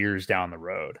 4 years down the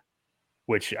road,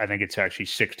 which I think it's actually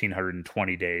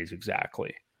 1,620 days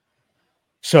exactly.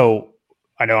 So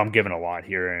I know I'm giving a lot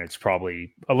here, and it's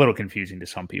probably a little confusing to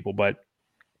some people, but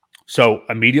so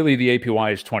immediately the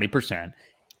APY is 20%.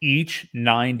 Each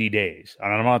 90 days,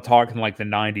 and I'm not talking like the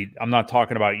 90, I'm not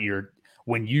talking about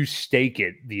when you stake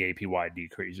it, the APY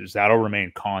decreases. That'll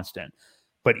remain constant.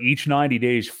 But each 90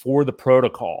 days for the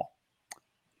protocol,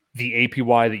 the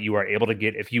APY that you are able to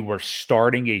get if you were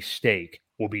starting a stake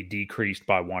will be decreased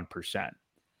by 1%.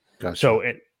 Gotcha. So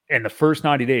in the first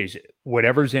 90 days,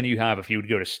 whatever Zen you have, if you would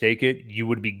go to stake it, you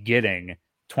would be getting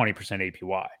 20%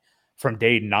 APY. From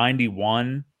day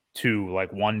 91 to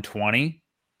like 120,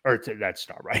 that's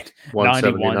not right.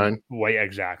 179.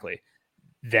 Exactly.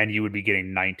 Then you would be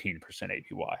getting 19%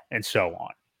 APY, and so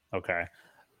on. Okay.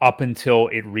 Up until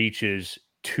it reaches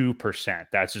 2%.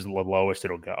 That's the lowest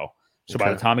it'll go. So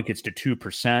by the time it gets to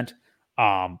 2%,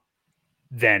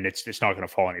 then it's not going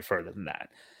to fall any further than that.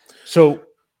 So,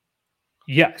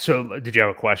 yeah. So did you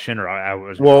have a question or I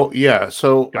was? Well, yeah.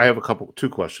 So I have two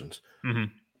questions. Mm-hmm.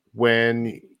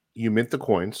 When you mint the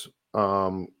coins,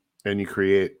 and you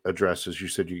create addresses, you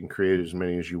said you can create as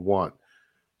many as you want.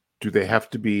 Do they have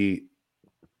to be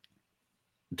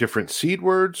different seed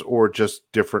words or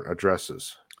just different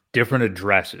addresses? Different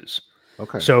addresses.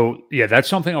 Okay. So yeah, that's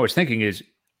something I was thinking is,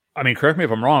 I mean, correct me if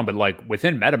I'm wrong, but like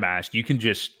within MetaMask, you can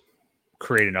just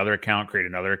create another account, create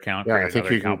another account, Yeah, create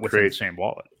another account within the same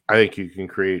wallet. I think you can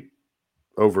create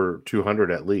over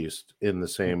 200 at least in the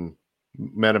same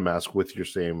MetaMask with your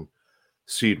same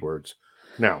seed words.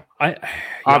 Now,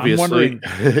 obviously,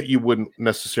 you wouldn't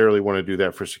necessarily want to do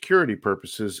that for security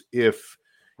purposes. If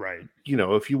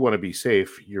if you want to be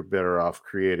safe, you're better off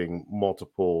creating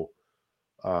multiple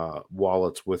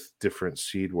wallets with different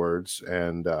seed words,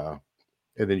 and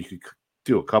then you could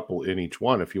do a couple in each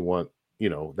one if you want,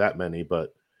 that many.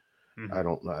 But I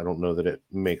don't know that it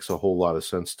makes a whole lot of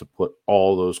sense to put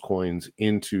all those coins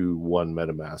into one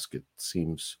MetaMask. It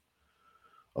seems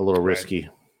a little risky.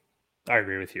 I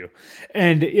agree with you.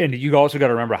 And you also got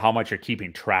to remember how much you're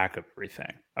keeping track of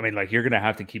everything. I mean, like you're going to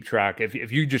have to keep track.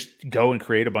 If you just go and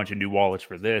create a bunch of new wallets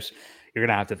for this, you're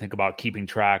going to have to think about keeping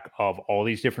track of all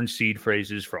these different seed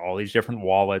phrases for all these different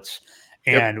wallets.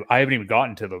 And I haven't even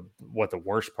gotten to what the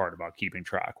worst part about keeping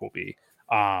track will be.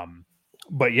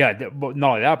 But yeah, but not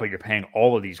only that, but you're paying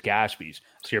all of these gas fees.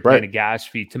 So you're paying a gas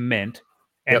fee to mint.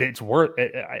 And it's worth,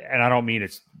 and I don't mean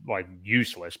it's like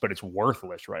useless, but it's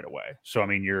worthless right away. So, I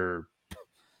mean, you're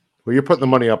putting the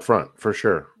money up front for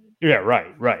sure. Yeah,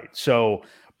 right. So,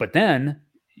 but then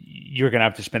you're going to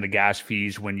have to spend the gas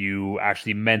fees when you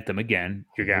actually mint them again.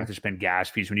 You're going to have to spend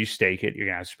gas fees when you stake it. You're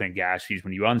going to have to spend gas fees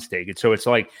when you unstake it. So it's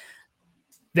like,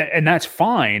 and that's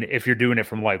fine if you're doing it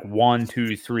from like 1,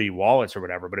 2, 3 wallets or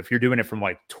whatever. But if you're doing it from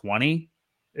like 20,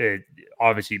 it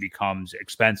obviously becomes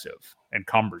expensive and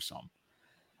cumbersome.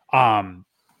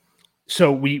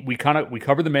 So we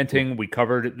covered the minting, we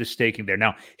covered the staking there.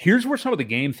 Now, here's where some of the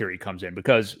game theory comes in,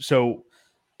 because so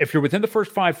if you're within the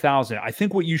first 5,000, I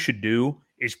think what you should do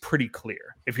is pretty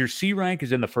clear. If your C rank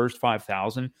is in the first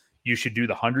 5,000, you should do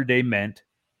the 100-day mint.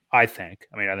 I think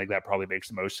that probably makes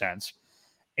the most sense.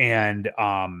 And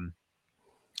now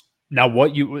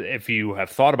if you have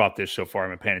thought about this so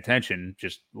far, I'm paying attention,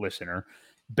 just listener,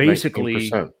 basically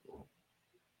 19%.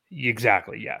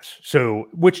 Exactly, yes. So,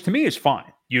 which to me is fine.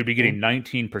 You'd be getting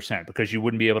 19% because you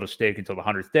wouldn't be able to stake until the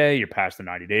 100th day. You're past the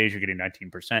 90 days, you're getting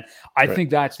 19%. I think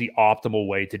that's the optimal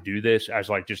way to do this as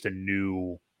like just a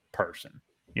new person.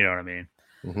 You know what I mean?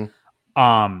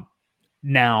 Mm-hmm.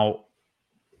 Now,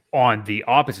 on the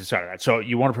opposite side of that, so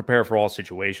you want to prepare for all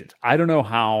situations. I don't know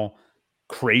how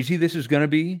crazy this is going to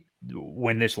be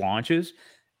when this launches.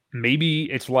 Maybe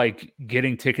it's like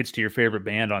getting tickets to your favorite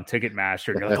band on Ticketmaster.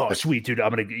 And you're like, oh, sweet, dude,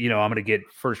 I'm gonna get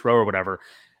first row or whatever.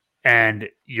 And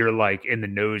you're like in the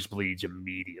nosebleeds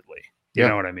immediately. You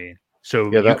know what I mean? So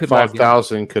that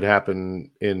 5,000 could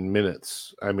happen in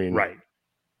minutes. I mean, right?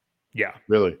 Yeah,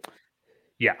 really.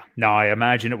 Yeah. Now I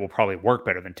imagine it will probably work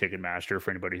better than Ticketmaster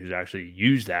for anybody who's actually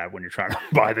used that when you're trying to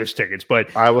buy those tickets.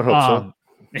 But I would hope so.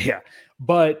 Yeah.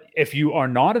 But if you are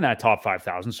not in that top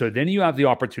 5,000, so then you have the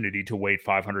opportunity to wait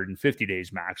 550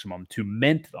 days maximum to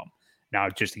mint them. Now,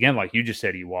 just again, like you just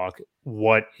said, Ewok,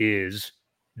 what is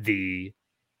the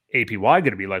APY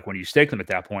going to be like when you stake them at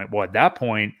that point? Well, at that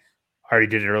point, I already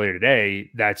did it earlier today.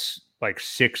 That's like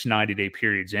 6 90-day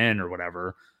periods in or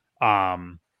whatever.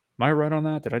 Am I right on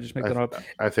that? Did I just make that up?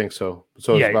 I think so.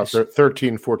 So it's about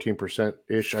 13,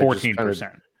 14%-ish.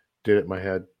 14%. Did it in my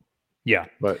head. Yeah.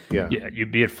 But yeah,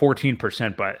 you'd be at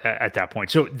 14% but at that point.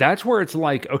 So that's where it's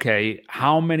like, okay,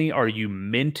 how many are you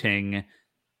minting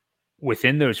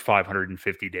within those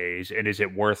 550 days? And is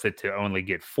it worth it to only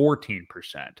get 14%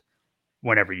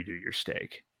 whenever you do your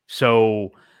stake? So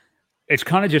it's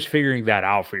kind of just figuring that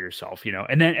out for yourself,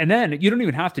 and then you don't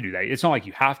even have to do that. It's not like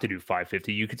you have to do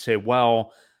 550. You could say,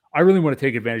 well, I really want to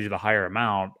take advantage of the higher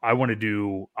amount.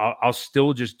 I'll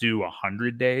still just do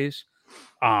 100 days.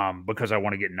 Because I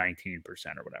want to get 19%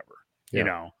 or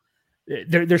whatever,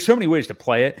 there's so many ways to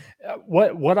play it.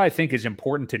 What I think is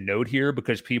important to note here,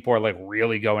 because people are like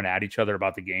really going at each other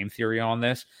about the game theory on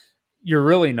this, you're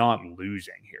really not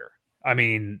losing here. I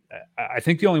mean, I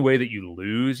think the only way that you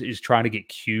lose is trying to get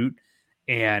cute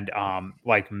and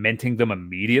like minting them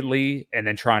immediately and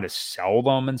then trying to sell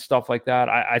them and stuff like that.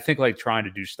 I think like trying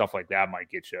to do stuff like that might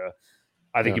get you.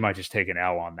 I think you might just take an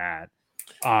L on that.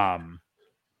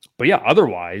 But yeah,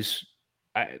 otherwise,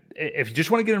 if you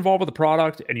just want to get involved with the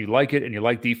product and you like it and you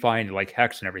like DeFi and you like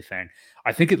Hex and everything,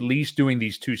 I think at least doing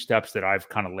these 2 steps that I've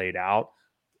kind of laid out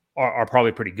are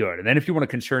probably pretty good. And then if you want to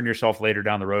concern yourself later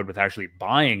down the road with actually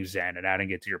buying Zen and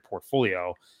adding it to your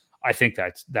portfolio, I think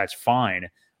that's fine.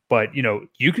 But,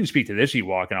 you can speak to this,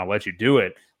 Ewok, and I'll let you do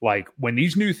it. Like when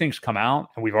these new things come out,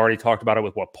 and we've already talked about it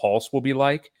with what Pulse will be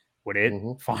like when it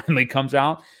finally comes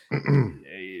out,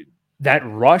 that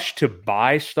rush to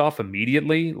buy stuff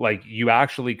immediately, like you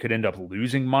actually could end up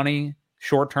losing money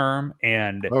short term,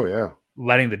 and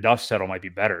letting the dust settle might be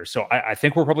better. So I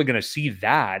think we're probably going to see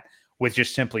that with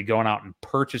just simply going out and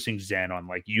purchasing Zen on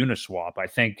like Uniswap. I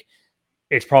think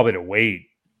it's probably to wait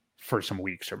for some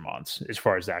weeks or months as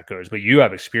far as that goes. But you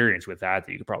have experience with that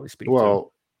you could probably speak to.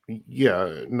 Well,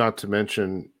 yeah, not to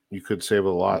mention you could save a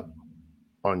lot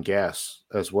on gas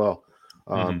as well,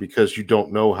 because you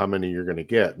don't know how many you're going to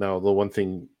get. Now, the one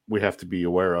thing we have to be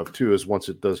aware of too is once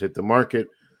it does hit the market,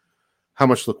 how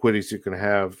much liquidity is it going to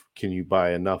have? Can you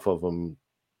buy enough of them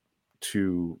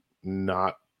to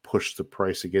not push the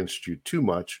price against you too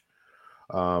much?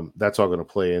 That's all going to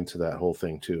play into that whole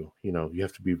thing too. You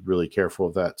have to be really careful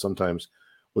of that. Sometimes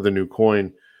with a new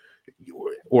coin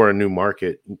or a new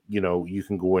market, you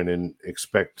can go in and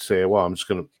say, well, I'm just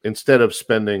going to, instead of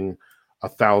spending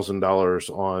 $1,000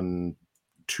 on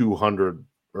 200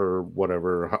 or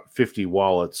whatever, 50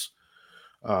 wallets,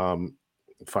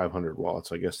 500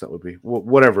 wallets, I guess that would be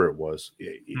whatever it was,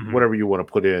 whatever you want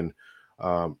to put in.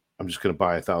 I'm just going to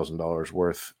buy $1,000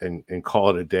 worth and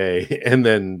call it a day and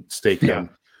then stake them.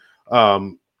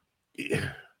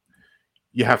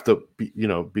 You have to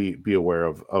be aware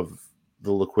of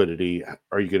the liquidity.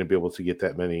 Are you going to be able to get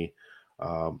that many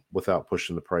without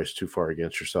pushing the price too far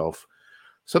against yourself?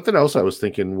 Something else I was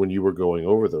thinking when you were going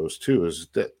over those too is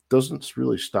that doesn't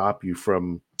really stop you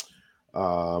from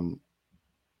laddering.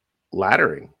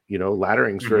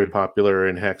 Laddering is very popular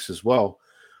in Hex as well.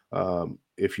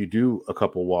 If you do a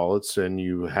couple wallets and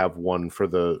you have one for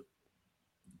the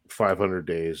 500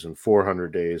 days and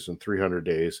 400 days and 300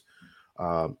 days,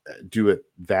 do it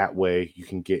that way. You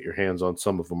can get your hands on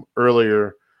some of them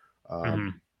earlier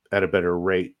at a better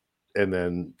rate, and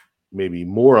then maybe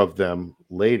more of them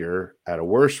later at a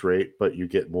worse rate, but you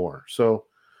get more. So,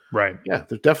 yeah,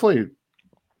 there's definitely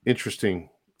interesting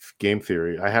game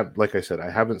theory. Like I said, I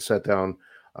haven't sat down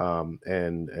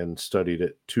and studied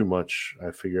it too much.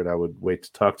 I figured I would wait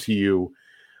to talk to you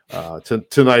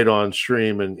tonight on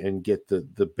stream and get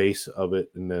the base of it,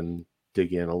 and then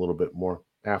dig in a little bit more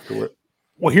afterward.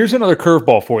 Well, here's another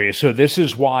curveball for you. So this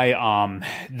is why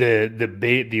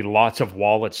the lots of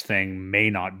wallets thing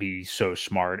may not be so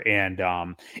smart, and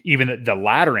even the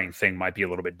laddering thing might be a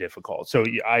little bit difficult. So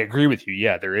I agree with you.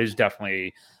 Yeah, there is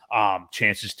definitely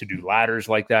chances to do ladders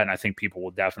like that, and I think people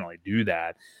will definitely do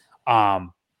that.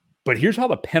 But here's how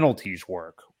the penalties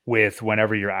work with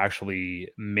whenever you're actually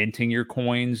minting your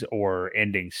coins or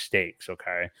ending stakes.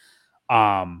 Okay.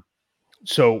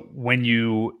 So when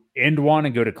you end one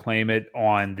and go to claim it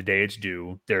on the day it's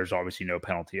due, there's obviously no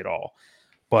penalty at all.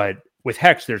 But with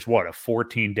Hex, there's a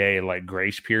 14-day like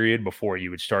grace period before you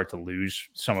would start to lose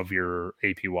some of your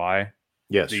APY.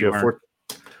 Yes, you have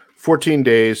 14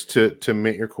 days to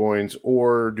mint your coins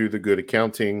or do the good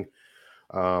accounting.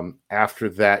 After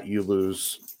that, you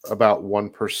lose about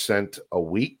 1% a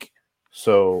week.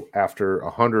 So after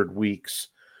 100 weeks,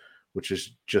 which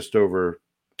is just over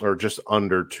or just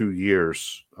under 2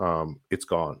 years, it's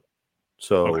gone.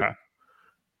 So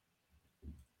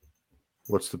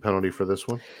what's the penalty for this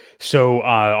one? So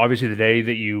obviously the day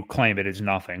that you claim it is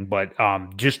nothing, but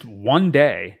just 1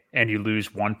 day and you lose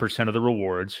 1% of the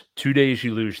rewards. 2 days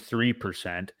you lose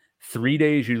 3%. 3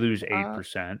 days you lose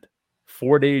 8%.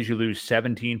 4 days you lose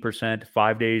 17%.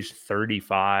 5 days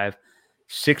 35%.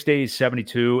 6 days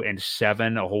 72%, and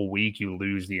 7 a whole week you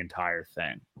lose the entire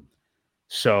thing.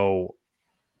 So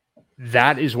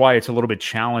that is why it's a little bit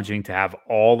challenging to have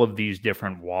all of these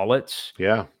different wallets.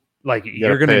 Yeah. Like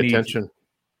you're going to need attention.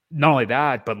 Not only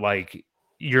that, but like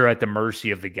you're at the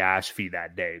mercy of the gas fee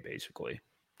that day, basically.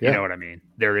 You know what I mean?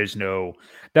 There is no,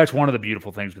 that's one of the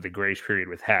beautiful things with the grace period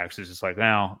with Hex is it's like,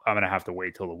 now I'm going to have to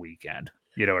wait till the weekend.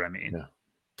 You know what I mean? Yeah.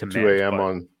 To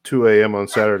 2 a.m. on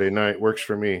Saturday night works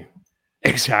for me.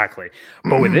 Exactly.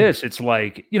 But with this, it's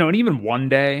like, and even 1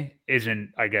 day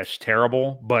isn't, I guess,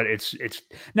 terrible, but it's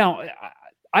now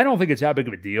I don't think it's that big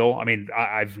of a deal. I mean,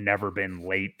 I've never been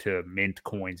late to mint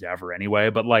coins ever anyway,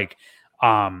 but like,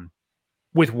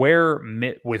 with where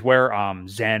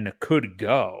Zen could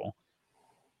go,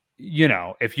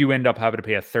 if you end up having to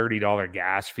pay a $30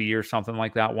 gas fee or something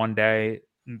like that 1 day,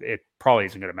 it probably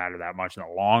isn't going to matter that much in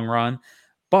the long run,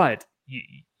 but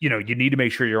you need to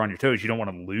make sure you're on your toes. You don't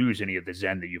want to lose any of the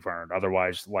Zen that you've earned.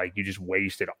 Otherwise, like, you just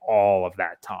wasted all of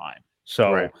that time.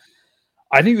 So Right.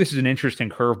 I think this is an interesting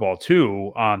curveball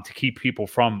too, to keep people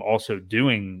from also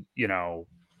doing,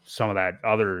 some of that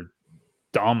other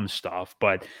dumb stuff.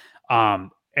 But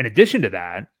in addition to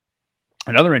that,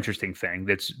 another interesting thing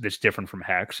that's different from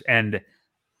Hex, and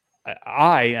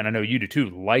I know you do too,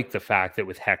 like the fact that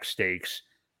with Hex stakes,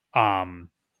 that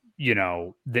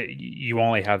you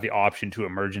only have the option to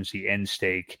emergency end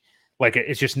stake. Like,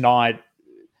 it's just not,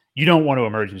 you don't want to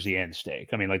emergency end stake.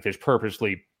 I mean, like, there's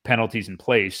purposely penalties in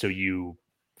place so you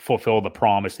fulfill the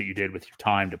promise that you did with your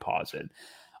time deposit.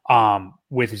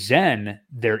 With Zen,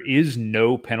 there is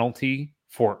no penalty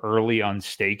for early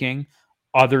unstaking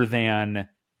other than,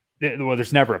 well,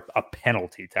 there's never a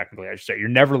penalty, technically, I should say. You're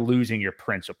never losing your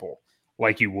principal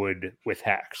like you would with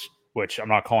Hex, which I'm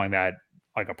not calling that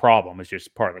like a problem. It's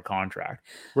just part of the contract.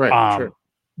 Right. Sure.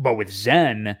 But with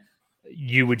Zen,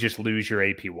 you would just lose your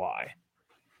APY.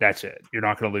 That's it. You're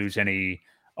not going to lose any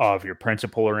of your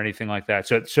principal or anything like that.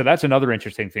 So that's another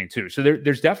interesting thing too. So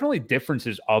there's definitely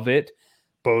differences of it,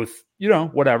 both,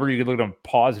 whatever, you could look at them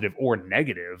positive or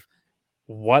negative.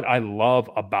 What I love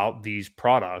about these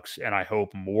products, and I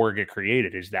hope more get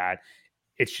created, is that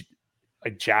it's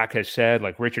like Jack has said,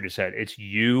 like Richard has said, it's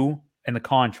you and the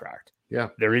contract. Yeah.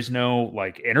 There is no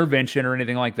like intervention or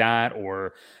anything like that,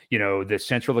 or, the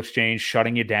central exchange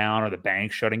shutting you down or the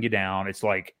bank shutting you down. It's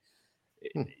like,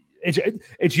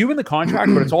 it's you in the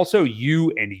contract, but it's also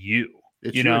you and you.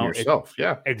 It's you and yourself.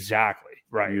 Yeah, exactly.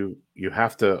 Right. You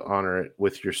have to honor it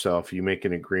with yourself. You make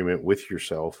an agreement with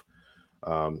yourself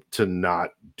to not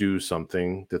do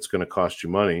something that's going to cost you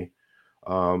money.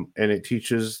 And it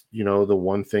teaches, the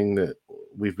one thing that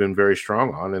we've been very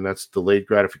strong on, and that's delayed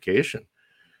gratification.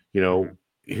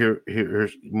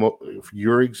 Here's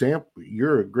your example.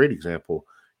 You're a great example.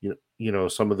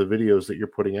 Some of the videos that you're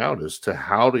putting out as to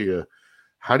how do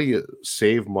you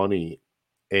save money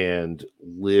and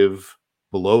live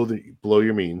below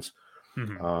your means,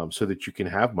 so that you can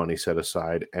have money set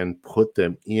aside and put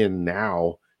them in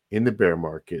now in the bear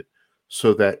market,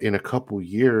 so that in a couple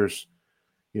years,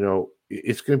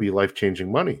 it's going to be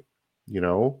life-changing money.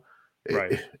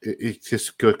 Right. It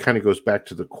just kind of goes back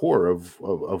to the core of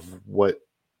what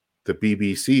the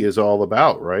BBC is all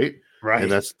about, right? Right.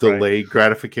 And that's delayed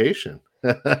gratification.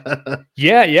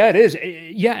 Yeah, it is.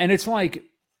 Yeah, and it's like,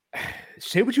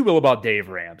 say what you will about Dave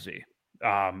Ramsey,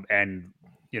 and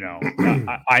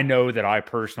I know that I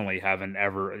personally haven't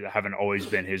always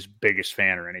been his biggest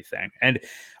fan or anything, and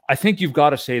I think you've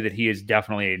got to say that he is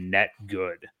definitely a net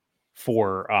good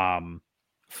for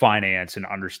finance and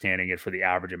understanding it for the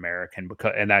average American,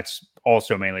 and that's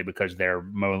also mainly because they're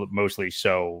mostly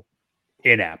so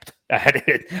inept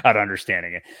at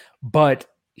understanding it. But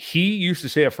he used to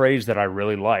say a phrase that I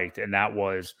really liked, and that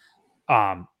was,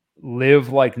 live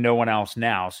like no one else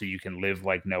now so you can live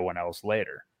like no one else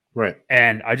later. Right.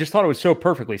 And I just thought it was so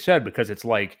perfectly said, because it's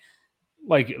like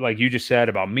you just said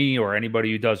about me or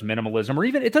anybody who does minimalism, or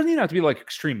even, it doesn't even have to be like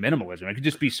extreme minimalism. It could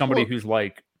just be somebody who's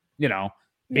like,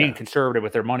 being conservative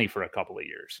with their money for a couple of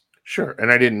years. Sure.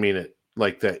 And I didn't mean it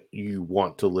like that you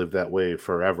want to live that way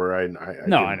forever. I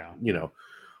know.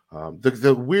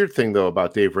 The weird thing though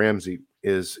about Dave Ramsey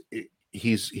is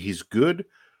he's good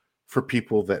for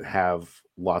people that have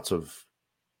lots of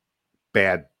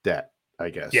bad debt, I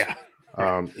guess. Yeah.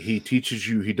 He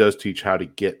does teach how to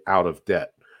get out of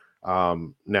debt.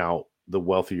 Now, the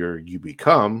wealthier you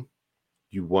become,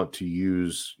 you want to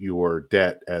use your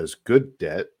debt as good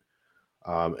debt.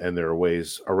 And there are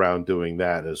ways around doing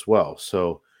that as well.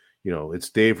 So, it's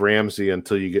Dave Ramsey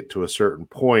until you get to a certain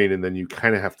point, and then you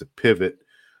kind of have to pivot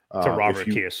to Robert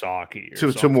Kiyosaki,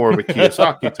 to more of a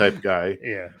Kiyosaki type guy,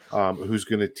 who's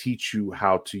going to teach you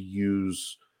how to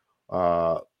use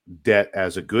debt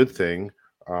as a good thing,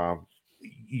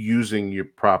 using your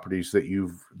properties that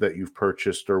you've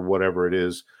purchased or whatever it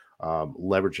is,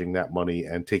 leveraging that money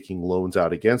and taking loans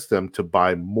out against them to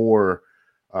buy more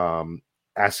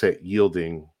asset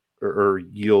yielding or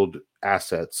yield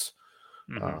assets.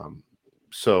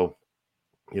 So,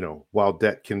 while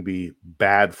debt can be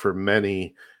bad for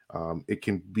many, it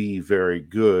can be very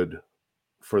good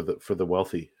for the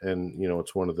wealthy. And,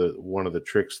 it's one of the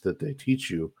tricks that they teach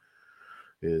you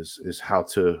is how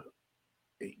to,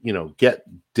 get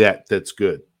debt that's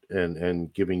good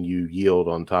and giving you yield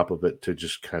on top of it to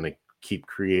just kind of keep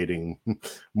creating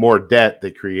more debt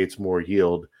that creates more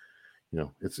yield.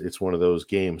 It's one of those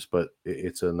games, but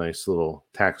it's a nice little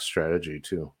tax strategy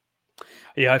too.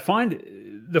 Yeah, I find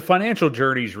the financial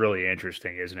journey is really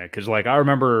interesting, isn't it? Because I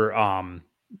remember,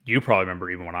 you probably remember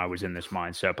even when I was in this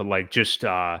mindset, but just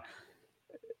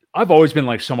I've always been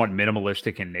like somewhat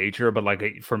minimalistic in nature, but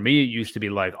like for me, it used to be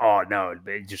like, oh no,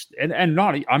 they just and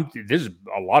not this is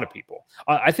a lot of people.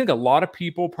 I think a lot of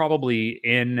people probably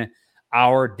in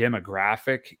our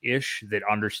demographic ish that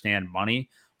understand money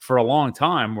for a long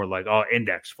time were like, oh,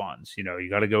 index funds. You know, you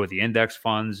got to go with the index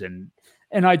funds, and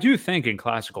I do think in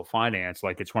classical finance,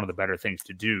 like it's one of the better things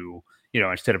to do. You know,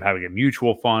 instead of having a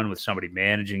mutual fund with somebody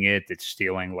managing it that's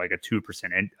stealing like a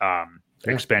 2%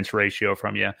 expense ratio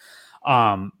from you.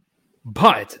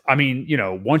 But I mean, you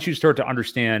know, once you start to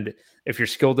understand, if you're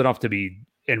skilled enough to be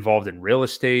involved in real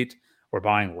estate or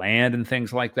buying land and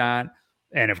things like that,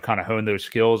 and have kind of honed those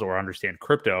skills or understand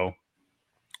crypto,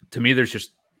 to me, there's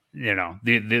just, you know,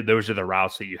 those are the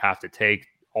routes that you have to take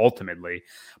ultimately.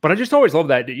 But I just always love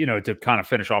that, you know, to kind of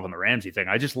finish off on the Ramsey thing.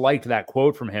 I just liked that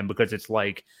quote from him because it's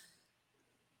like,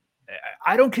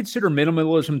 I don't consider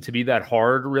minimalism to be that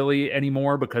hard really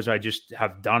anymore because I just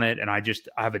have done it and I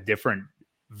have a different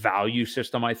value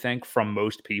system, I think, from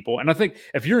most people. And I think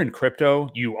if you're in crypto,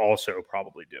 you also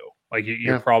probably do. Like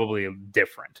you're probably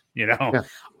different, you know,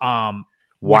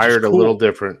 wired cool. A little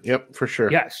different. Yep, for sure.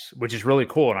 Yes, which is really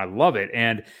cool. And I love it.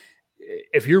 And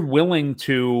if you're willing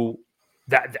to,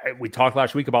 that we talked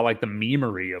last week about like the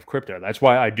memery of crypto. That's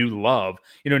why I do love,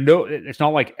 you know, no, it's not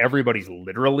like everybody's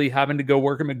literally having to go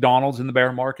work at McDonald's in the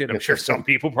bear market. I'm sure some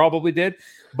people probably did,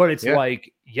 but it's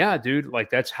like, yeah, dude, like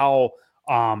that's how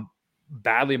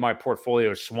badly my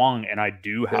portfolio swung. And I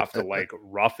do have to like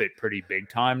rough it pretty big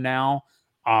time now.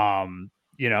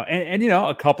 You know, and, you know,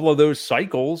 a couple of those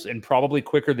cycles and probably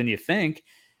quicker than you think.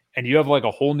 And you have like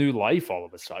a whole new life all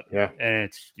of a sudden. Yeah. And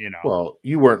it's, you know. Well,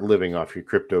 you weren't living off your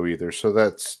crypto either. So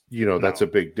that's, you know, that's a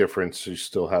big difference. You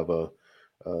still have a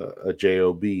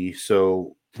job.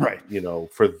 So, right. You know,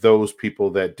 for those people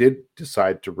that did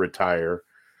decide to retire,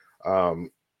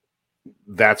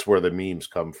 that's where the memes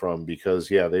come from because,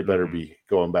 yeah, they better be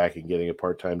going back and getting a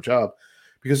part-time job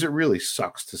because it really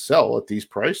sucks to sell at these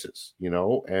prices, you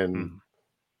know, and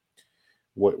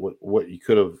what you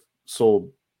could have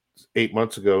sold 8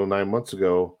 months ago, 9 months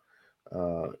ago,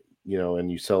 you know,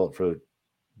 and you sell it for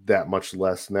that much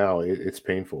less now, it's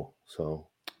painful. So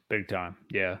big time.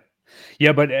 Yeah.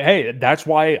 Yeah. But hey, that's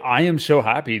why I am so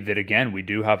happy that, again, we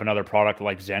do have another product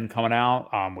like Zen coming out.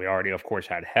 We already, of course,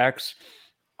 had Hex.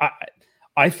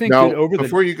 I think now, that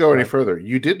before you go any further,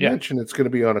 you did mention it's going to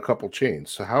be on a couple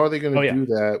chains. So how are they going to do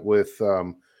that with,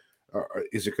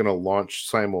 is it going to launch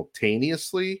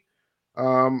simultaneously?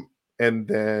 And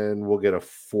then we'll get a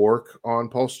fork on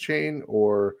Pulse Chain,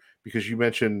 or because you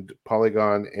mentioned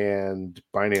Polygon and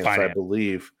Binance. I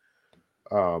believe.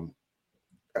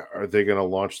 Are they going to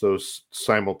launch those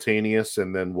simultaneous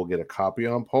and then we'll get a copy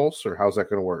on Pulse, or how's that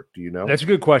going to work? Do you know? That's a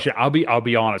good question. I'll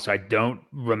be honest. I don't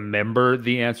remember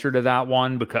the answer to that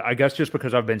one because I guess just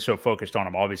because I've been so focused on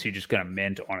them, obviously just going to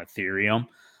mint on Ethereum.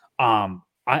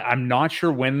 I'm not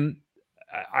sure when.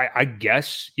 I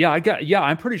guess,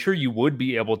 I'm pretty sure you would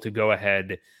be able to go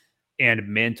ahead and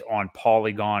mint on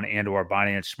Polygon and or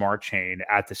Binance Smart Chain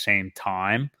at the same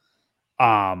time.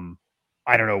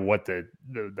 I don't know what the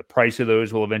price of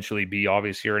those will eventually be,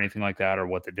 obviously, or anything like that, or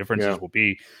what the differences will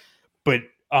be. But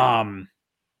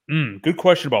good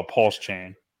question about Pulse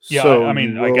Chain. Yeah, so I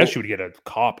mean, I guess you would get a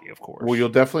copy, of course. Well, you'll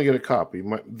definitely get a copy.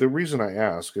 The reason I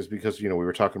ask is because, you know, we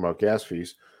were talking about gas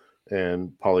fees,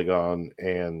 and Polygon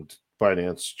and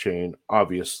Binance Chain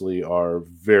obviously are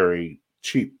very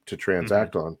cheap to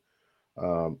transact on,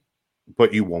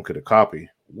 but you won't get a copy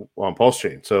on Pulse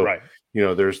Chain. So, you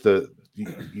know, there's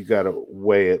you got to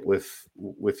weigh it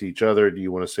with each other. Do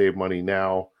you want to save money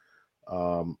now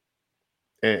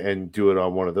and do it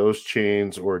on one of those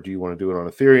chains, or do you want to do it on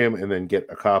Ethereum and then get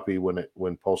a copy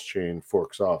when Pulse Chain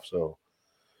forks off? So,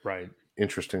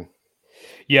 interesting.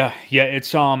 Yeah,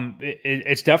 it's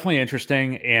definitely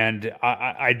interesting, and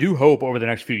I do hope over the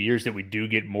next few years that we do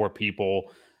get more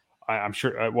people. I'm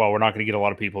sure. Well, we're not going to get a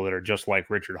lot of people that are just like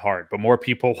Richard Hart, but more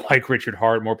people like Richard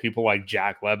Hart, more people like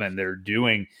Jack Lemmon that are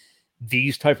doing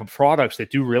these type of products that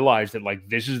do realize that like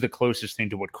this is the closest thing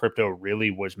to what crypto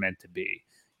really was meant to be.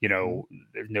 You know,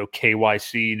 there's no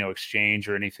KYC, no exchange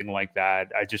or anything like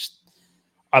that.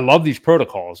 I love these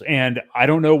protocols, and I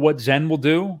don't know what Zen will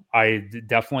do. I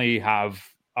definitely have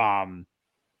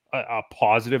a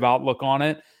positive outlook on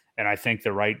it, and I think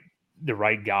the right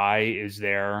guy is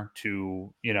there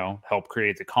to, you know, help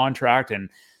create the contract. And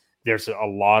there's a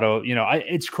lot of, you know,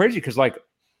 it's crazy because like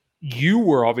you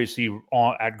were obviously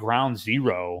at ground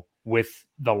zero with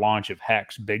the launch of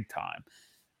Hex big time,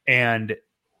 and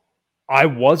I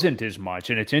wasn't as much.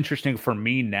 And it's interesting for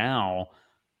me now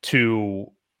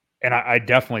to. And I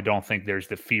definitely don't think there's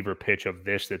the fever pitch of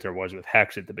this that there was with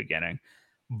Hex at the beginning.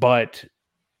 But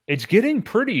it's getting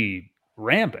pretty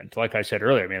rampant. Like I said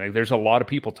earlier, I mean, like there's a lot of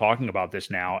people talking about this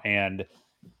now, and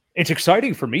it's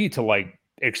exciting for me to like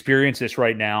experience this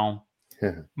right now,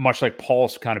 much like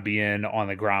Paul's kind of being on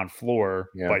the ground floor.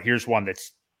 Yeah. But here's one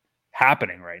that's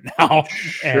happening right now,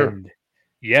 Sure. and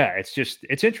yeah, it's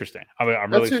interesting. I mean,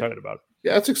 I'm really excited about it.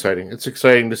 Yeah, it's exciting. It's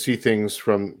exciting to see things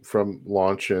from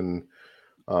launch, and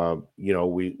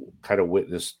we kind of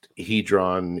witnessed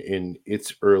Hedron in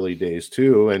its early days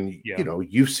too, and Yeah.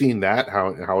 you've seen that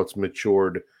how it's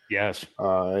matured Yes.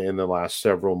 in the last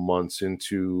several months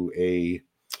into a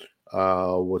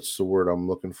what's the word I'm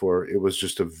looking for? It was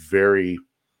just a very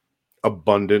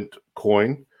abundant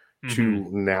coin to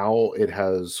now it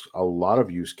has a lot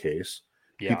of use case.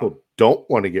 Yeah. People don't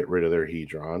want to get rid of their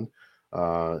Hedron.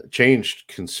 Changed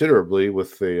considerably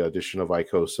with the addition of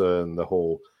Icosa and the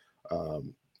whole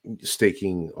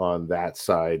staking on that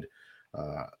side.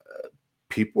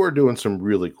 People are doing some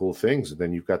really cool things. And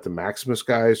then you've got the Maximus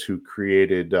guys who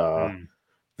created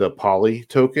the Poly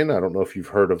token. I don't know if you've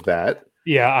heard of that.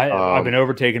 Yeah, I've been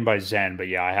overtaken by Zen, but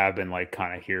yeah, I have been like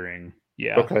kind of hearing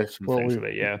Okay. some things of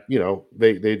it. Yeah.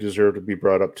 They deserve to be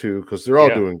brought up too, because they're all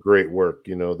doing great work.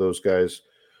 Those guys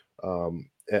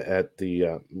at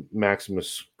the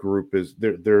Maximus group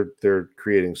they're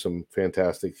creating some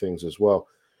fantastic things as well.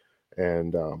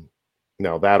 And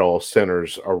now that all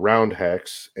centers around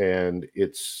Hex, and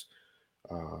it's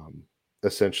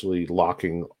essentially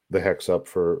locking the Hex up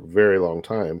for a very long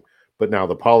time. But now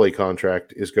the Poly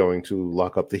contract is going to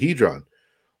lock up the Hedron.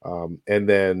 And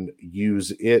then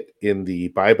use it in the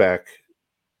buyback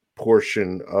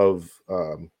portion of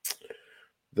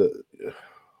the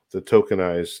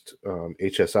tokenized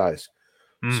HSIs.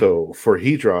 So for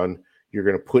Hedron, you're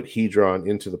going to put Hedron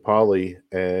into the Poly,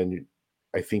 and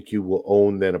I think you will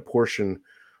own then a portion.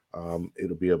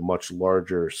 It'll be a much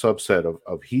larger subset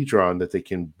of Hedron that they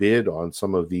can bid on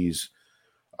some of these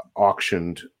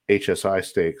auctioned HSI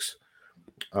stakes.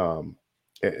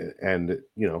 And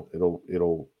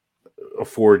it'll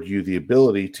afford you the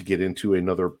ability to get into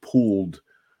another pooled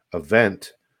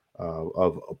event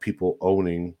of people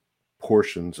owning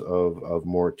portions of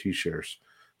more T-shares.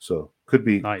 So could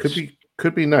be nice. It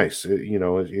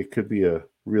could be a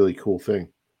really cool thing.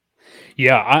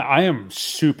 Yeah, I am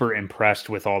super impressed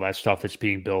with all that stuff that's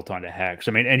being built onto Hex.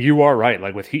 I mean, and you are right.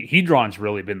 Like with Hedron's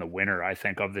really been the winner, I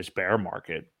think, of this bear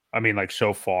market. I mean, like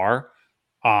so far,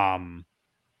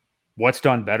 what's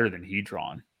done better than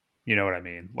Hedron? You know what I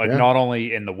mean? Like not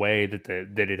only in the way that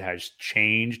that it has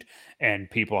changed and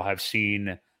people have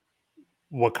seen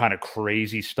what kind of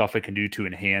crazy stuff it can do to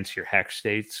enhance your Hex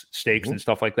stakes and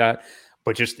stuff like that,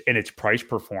 but just in its price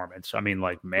performance. I mean,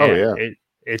 like, man,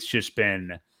 it's just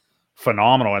been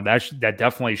phenomenal. And that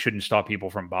definitely shouldn't stop people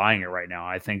from buying it right now.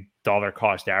 I think dollar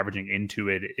cost averaging into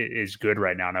it is good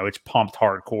right now. Now it's pumped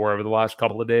hardcore over the last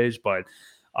couple of days, but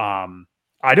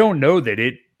I don't know that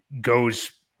it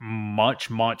goes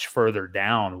much further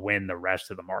down when the rest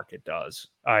of the market does.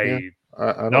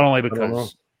 Not only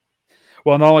because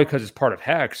it's part of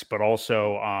Hex, but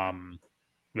also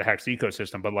the Hex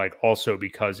ecosystem, but like also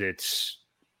because it's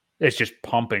just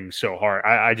pumping so hard.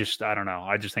 I don't know.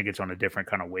 I just think it's on a different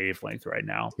kind of wavelength right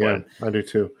now. Yeah, but, I do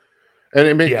too. And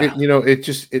it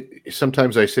makes it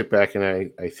sometimes I sit back and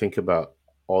I think about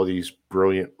all these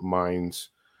brilliant minds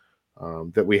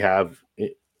that we have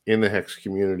in the Hex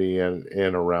community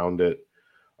and around it.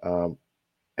 And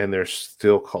they're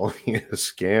still calling it a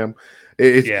scam.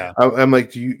 I'm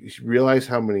like, do you realize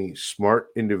how many smart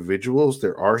individuals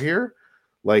there are here?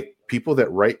 Like people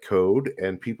that write code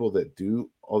and people that do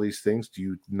all these things. Do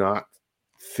you not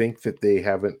think that they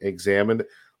haven't examined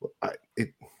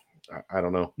it? I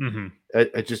don't know.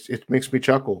 It makes me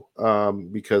chuckle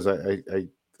because I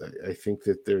think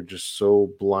that they're just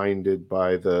so blinded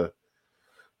by the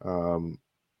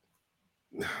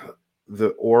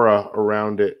aura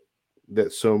around it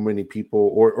that so many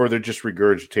people, or they're just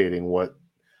regurgitating what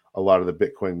a lot of the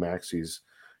Bitcoin maxis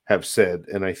have said.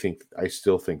 And I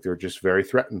still think they're just very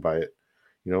threatened by it.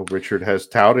 Richard has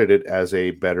touted it as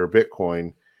a better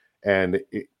Bitcoin, and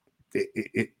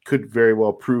it could very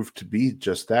well prove to be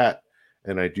just that.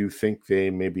 And I do think they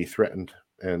may be threatened,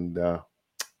 and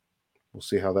we'll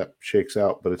see how that shakes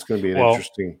out. But it's going to be an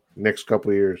interesting next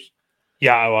couple of years.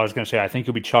 Yeah, I was going to say, I think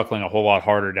you'll be chuckling a whole lot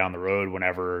harder down the road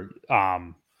whenever,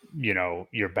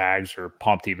 your bags are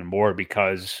pumped even more,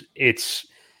 because it's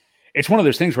one of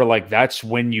those things where like that's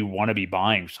when you want to be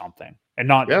buying something and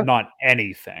not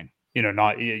anything. You don't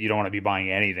want to be buying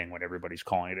anything when everybody's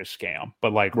calling it a scam.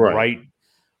 But like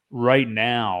right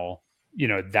now,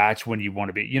 that's when you want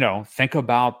to be. Think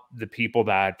about the people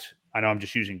that, I know I'm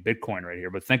just using Bitcoin right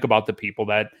here, but think about the people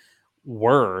that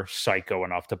were psycho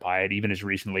enough to buy it even as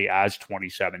recently as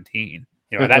 2017.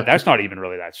 That's not even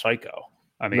really that psycho.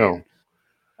 I mean,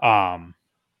 No.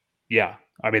 Yeah.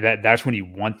 I mean, that's when you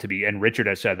want to be, and Richard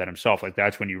has said that himself, like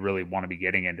that's when you really want to be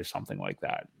getting into something like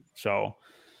that. So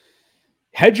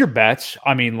hedge your bets.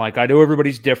 I mean, like I know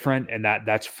everybody's different and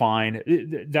that's fine.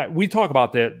 That we talk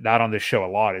about that on this show a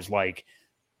lot is like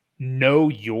know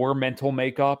your mental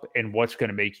makeup and what's going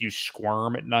to make you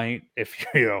squirm at night if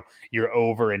you're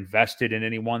over invested in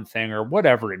any one thing or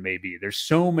whatever it may be. There's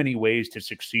so many ways to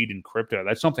succeed in crypto.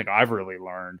 That's something I've really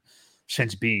learned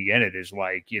since being in it is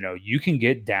like, you can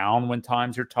get down when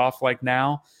times are tough like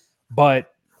now,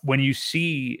 but when you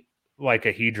see like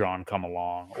a Hedron come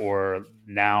along or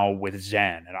now with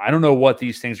Zen, and I don't know what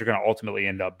these things are going to ultimately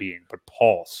end up being, but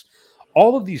Pulse,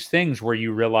 all of these things where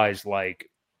you realize like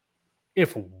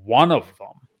if one of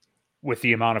them with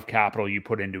the amount of capital you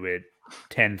put into it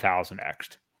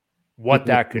 10,000x, what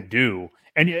that could do.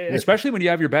 And especially when you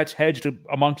have your bets hedged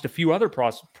amongst a few other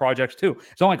projects too.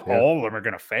 It's not like all of them are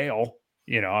going to fail.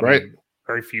 I mean,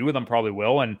 very few of them probably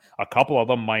will. And a couple of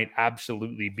them might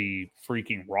absolutely be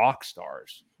freaking rock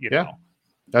stars, know?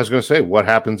 I was going to say, what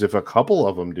happens if a couple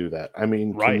of them do that? I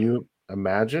mean, Right. Can you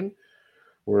imagine?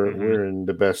 We're in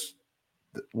the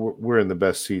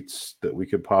best seats that we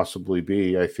could possibly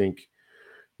be. I think,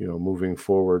 moving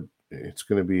forward, it's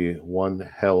going to be one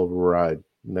hell of a ride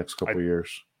next couple of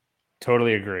years.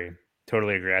 Totally agree.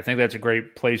 I think that's a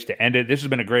great place to end it. This has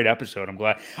been a great episode. I'm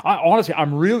glad. Honestly,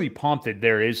 I'm really pumped that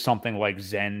there is something like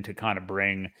Zen to kind of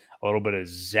bring a little bit of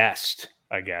zest,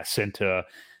 I guess, into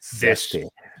this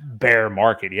bear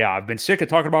market. Yeah, I've been sick of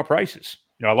talking about prices.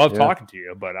 I love talking to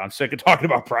you, but I'm sick of talking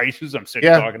about prices. I'm sick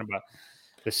of talking about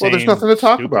the same. Well, there's nothing to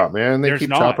talk about, man. They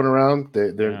keep chopping around.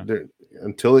 They're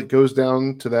until it goes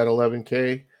down to that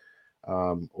 11K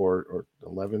or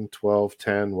 11, 12,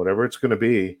 10, whatever it's going to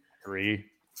be. 3.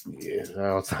 Yeah,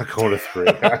 no, it's not going to 3.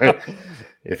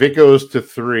 If it goes to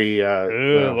 3,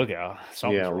 look out.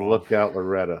 Something's wrong. Look out,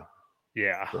 Loretta.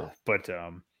 Yeah. So. But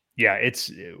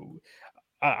it's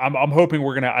I'm hoping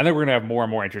I think we're gonna have more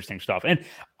and more interesting stuff. And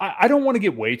I don't want to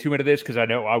get way too into this because I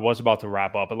know I was about to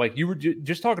wrap up, but like you were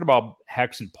just talking about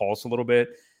Hex and Pulse a little bit.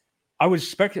 I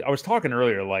was talking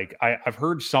earlier, like I've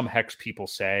heard some Hex people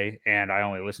say, and I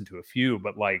only listened to a few,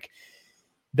 but like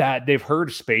that they've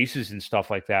heard spaces and stuff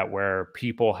like that where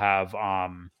people have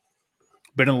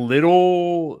been a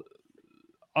little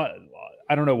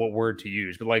I don't know what word to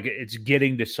use, but like it's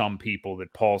getting to some people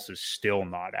that Pulse is still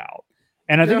not out.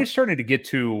 And I think it's starting to get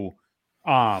to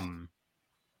I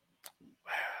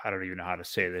don't even know how to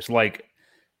say this, like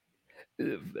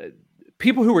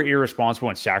people who are irresponsible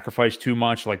and sacrifice too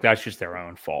much, like that's just their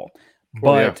own fault.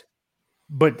 But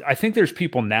I think there's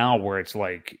people now where it's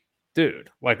like, dude,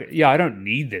 like, I don't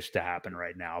need this to happen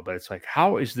right now, but it's like,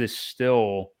 how is this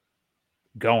still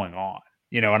going on?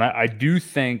 And I do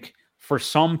think for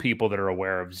some people that are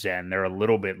aware of Zen, they're a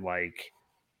little bit like,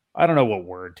 I don't know what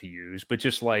word to use, but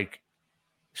just like,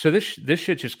 so this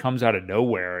shit just comes out of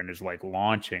nowhere and is like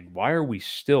launching. Why are we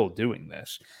still doing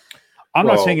this? I'm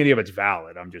not saying any of it's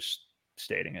valid. I'm just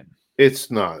stating it.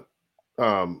 It's not.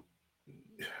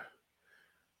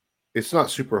 It's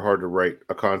not super hard to write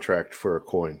a contract for a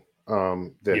coin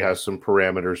that has some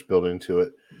parameters built into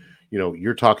it.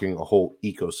 You're talking a whole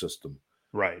ecosystem.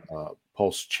 Right.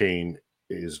 Pulse Chain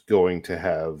is going to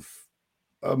have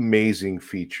amazing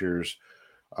features.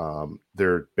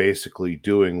 They're basically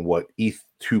doing what ETH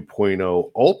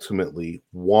 2.0 ultimately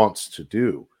wants to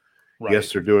do. Right.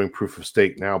 Yes, they're doing proof of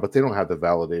stake now, but they don't have the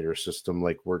validator system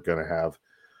like we're going to have.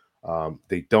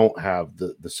 They don't have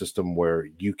the system where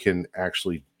you can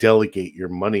actually delegate your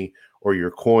money or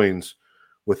your coins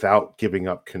without giving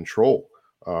up control.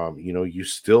 You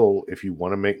still, if you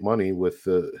want to make money with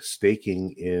the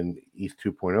staking in ETH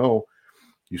 2.0,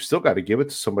 you still got to give it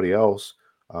to somebody else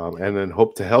and then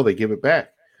hope to hell they give it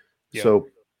back. Yep. So,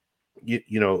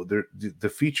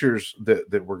 the features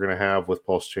that we're going to have with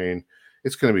Pulse Chain,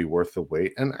 it's going to be worth the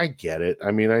wait. And I get it.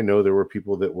 I mean, I know there were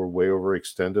people that were way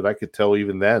overextended. I could tell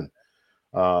even then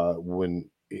when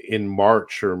in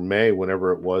March or May,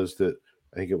 whenever it was that,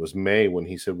 I think it was May when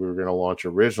he said we were going to launch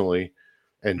originally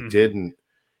and didn't,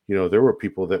 there were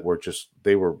people that were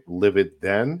they were livid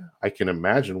then. I can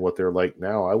imagine what they're like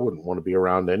now. I wouldn't want to be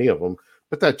around any of them,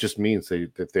 but that just means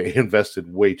that they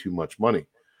invested way too much money.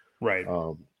 Right.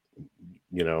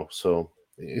 So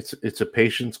it's a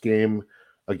patience game.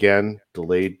 Again,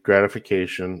 delayed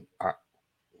gratification.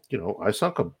 I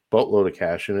sunk a boatload of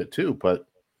cash in it too, but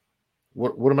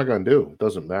what am I going to do? It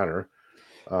doesn't matter.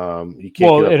 You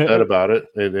can't get upset about it.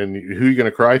 And who are you going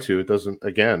to cry to? It doesn't,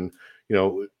 again,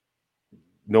 no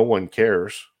one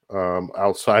cares.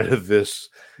 outside of this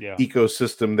Yeah.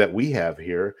 ecosystem that we have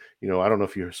here. You know, I don't know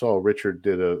if you saw Richard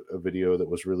did a video that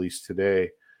was released today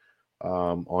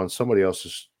on somebody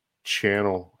else's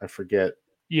channel. I forget.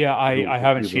 Yeah, I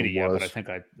haven't seen it yet, but I think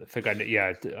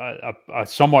yeah, a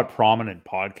somewhat prominent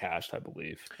podcast, I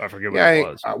believe. I forget what it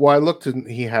was. Well, I looked and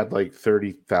he had like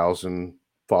 30,000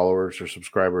 followers or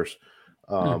subscribers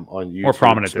on YouTube. More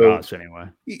prominent than us, anyway.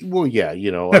 Well, yeah,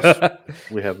 you know, us,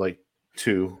 we have like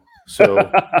 2. So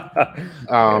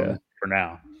for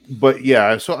now. But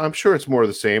yeah, so I'm sure it's more of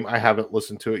the same. I haven't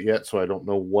listened to it yet, so I don't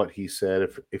know what he said,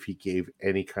 if he gave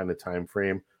any kind of time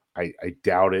frame. I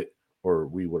doubt it, or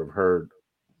we would have heard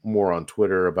more on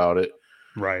Twitter about it.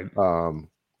 Right.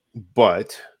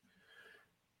 But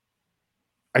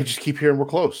I just keep hearing we're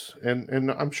close,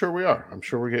 and I'm sure we are. I'm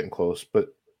sure we're getting close. But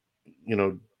you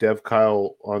know, Dev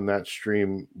Kyle on that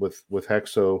stream with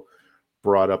Hexo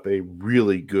brought up a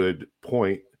really good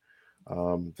point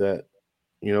that,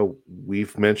 you know,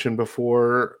 we've mentioned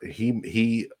before.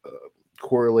 He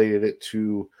correlated it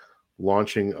to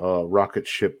launching a rocket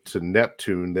ship to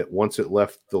Neptune, that once it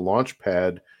left the launch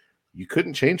pad, you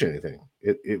couldn't change anything.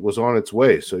 It was on its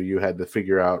way. So you had to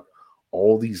figure out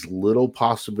all these little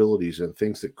possibilities and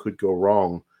things that could go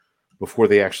wrong before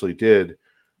they actually did,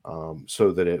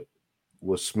 so that it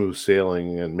was smooth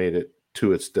sailing and made it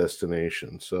to its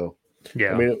destination. So,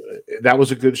 yeah, I mean, that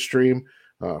was a good stream.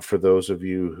 For those of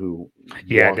you who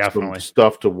want definitely some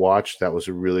stuff to watch, that was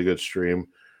a really good stream.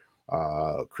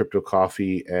 Crypto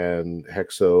Coffee and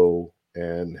Hexo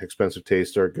and Expensive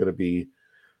Taste are going to be,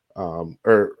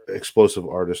 or Explosive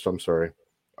Artist, I'm sorry,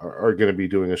 are going to be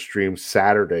doing a stream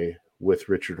Saturday with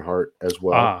Richard Hart as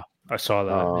well. I saw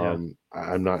that.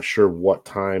 I'm not sure what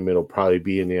time. It'll probably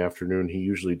be in the afternoon. He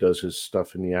usually does his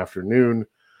stuff in the afternoon,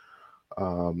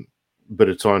 but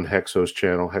it's on Hexo's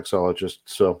channel, Hexologist.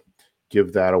 So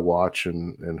give that a watch,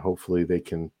 and hopefully they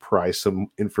can pry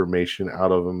some information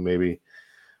out of him. Maybe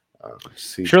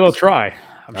see. Sure, they'll try.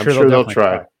 I'm sure they'll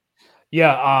try.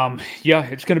 Yeah,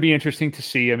 it's going to be interesting to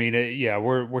see. I mean,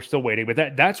 we're still waiting,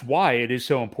 but that's why it is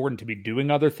so important to be doing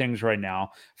other things right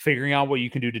now, figuring out what you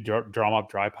can do to drum up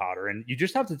dry powder, and you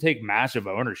just have to take massive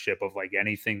ownership of like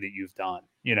anything that you've done,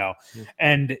 you know. Mm-hmm.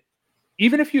 And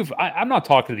even if I'm not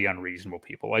talking to the unreasonable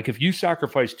people. Like if you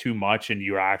sacrifice too much and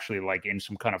you're actually like in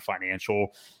some kind of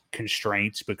financial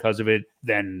constraints because of it,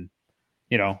 then,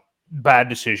 you know, bad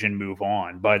decision, move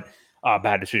on. But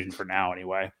bad decision for now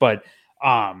anyway. But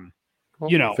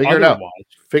you know,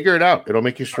 figure it out. It'll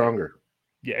make you stronger.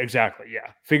 Yeah, exactly.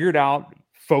 Yeah. Figure it out.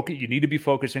 Focus. You need to be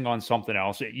focusing on something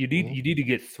else. You need to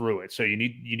get through it. So you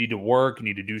need to work, you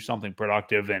need to do something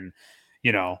productive. And,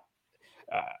 you know,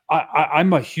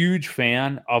 I'm a huge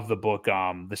fan of the book,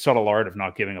 The Subtle Art of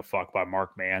Not Giving a Fuck by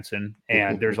Mark Manson.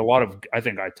 And there's a lot of, I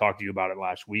think I talked to you about it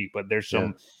last week, but there's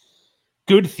some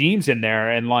good themes in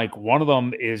there. And like one of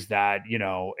them is that, you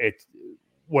know,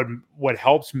 what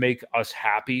helps make us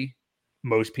happy,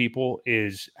 most people,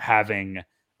 is having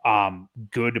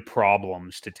good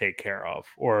problems to take care of,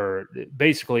 or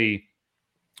basically,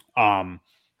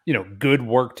 you know, good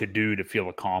work to do to feel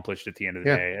accomplished at the end of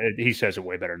the day. He says it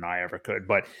way better than I ever could,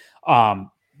 but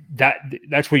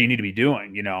that's what you need to be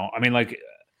doing. You know, I mean, like,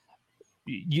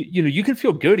 you know, you can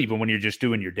feel good even when you're just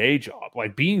doing your day job.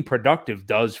 Like being productive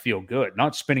does feel good,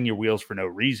 not spinning your wheels for no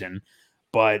reason,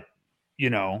 but you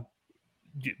know,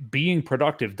 being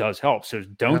productive does help. So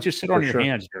don't just sit on your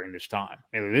hands during this time.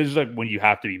 I mean, this is like when you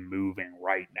have to be moving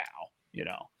right now, you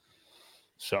know?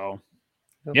 So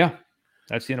yeah,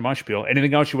 that's the end of my spiel.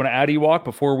 Anything else you want to add, Ewok,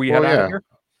 before we head out of here?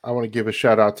 I want to give a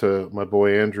shout out to my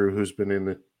boy Andrew, who's been in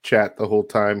the chat the whole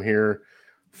time here,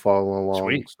 following along.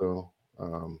 Sweet. So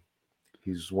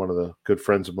he's one of the good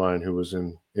friends of mine who was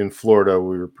in Florida.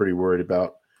 We were pretty worried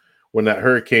about when that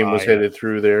hurricane was headed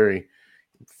through there. He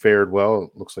fared well.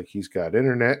 It looks like he's got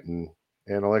internet and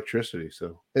electricity.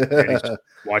 So he's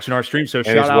watching our stream. So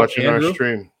shout out to Andrew. Our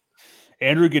stream.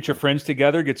 Andrew, get your friends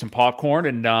together, get some popcorn,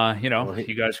 and you know,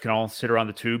 you guys can all sit around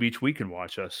the tube each week and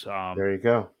watch us. There you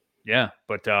go. Yeah,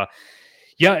 but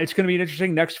yeah, it's going to be an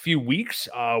interesting next few weeks.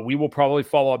 We will probably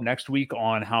follow up next week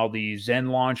on how the Zen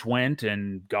launch went,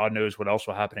 and God knows what else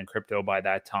will happen in crypto by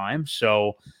that time.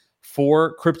 So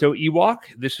for Crypto Ewok,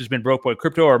 this has been Broke Boy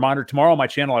Crypto. A reminder, tomorrow on my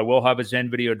channel, I will have a Zen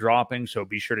video dropping, so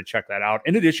be sure to check that out.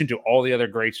 In addition to all the other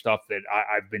great stuff that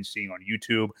I've been seeing on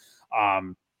YouTube.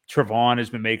 Trevon has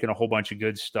been making a whole bunch of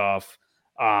good stuff.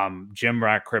 Jim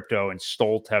Rack Crypto and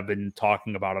Stolt have been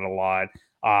talking about it a lot.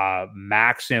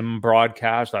 Maxim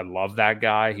Broadcast, I love that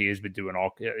guy. He's been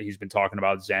talking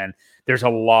about Zen. There's a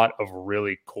lot of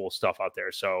really cool stuff out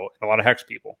there. So a lot of Hex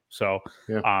people. So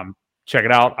check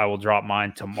it out. I will drop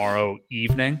mine tomorrow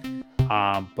evening.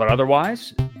 But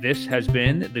otherwise, this has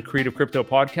been the Creative Crypto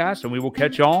Podcast, and we will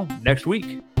catch y'all next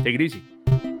week. Take it easy.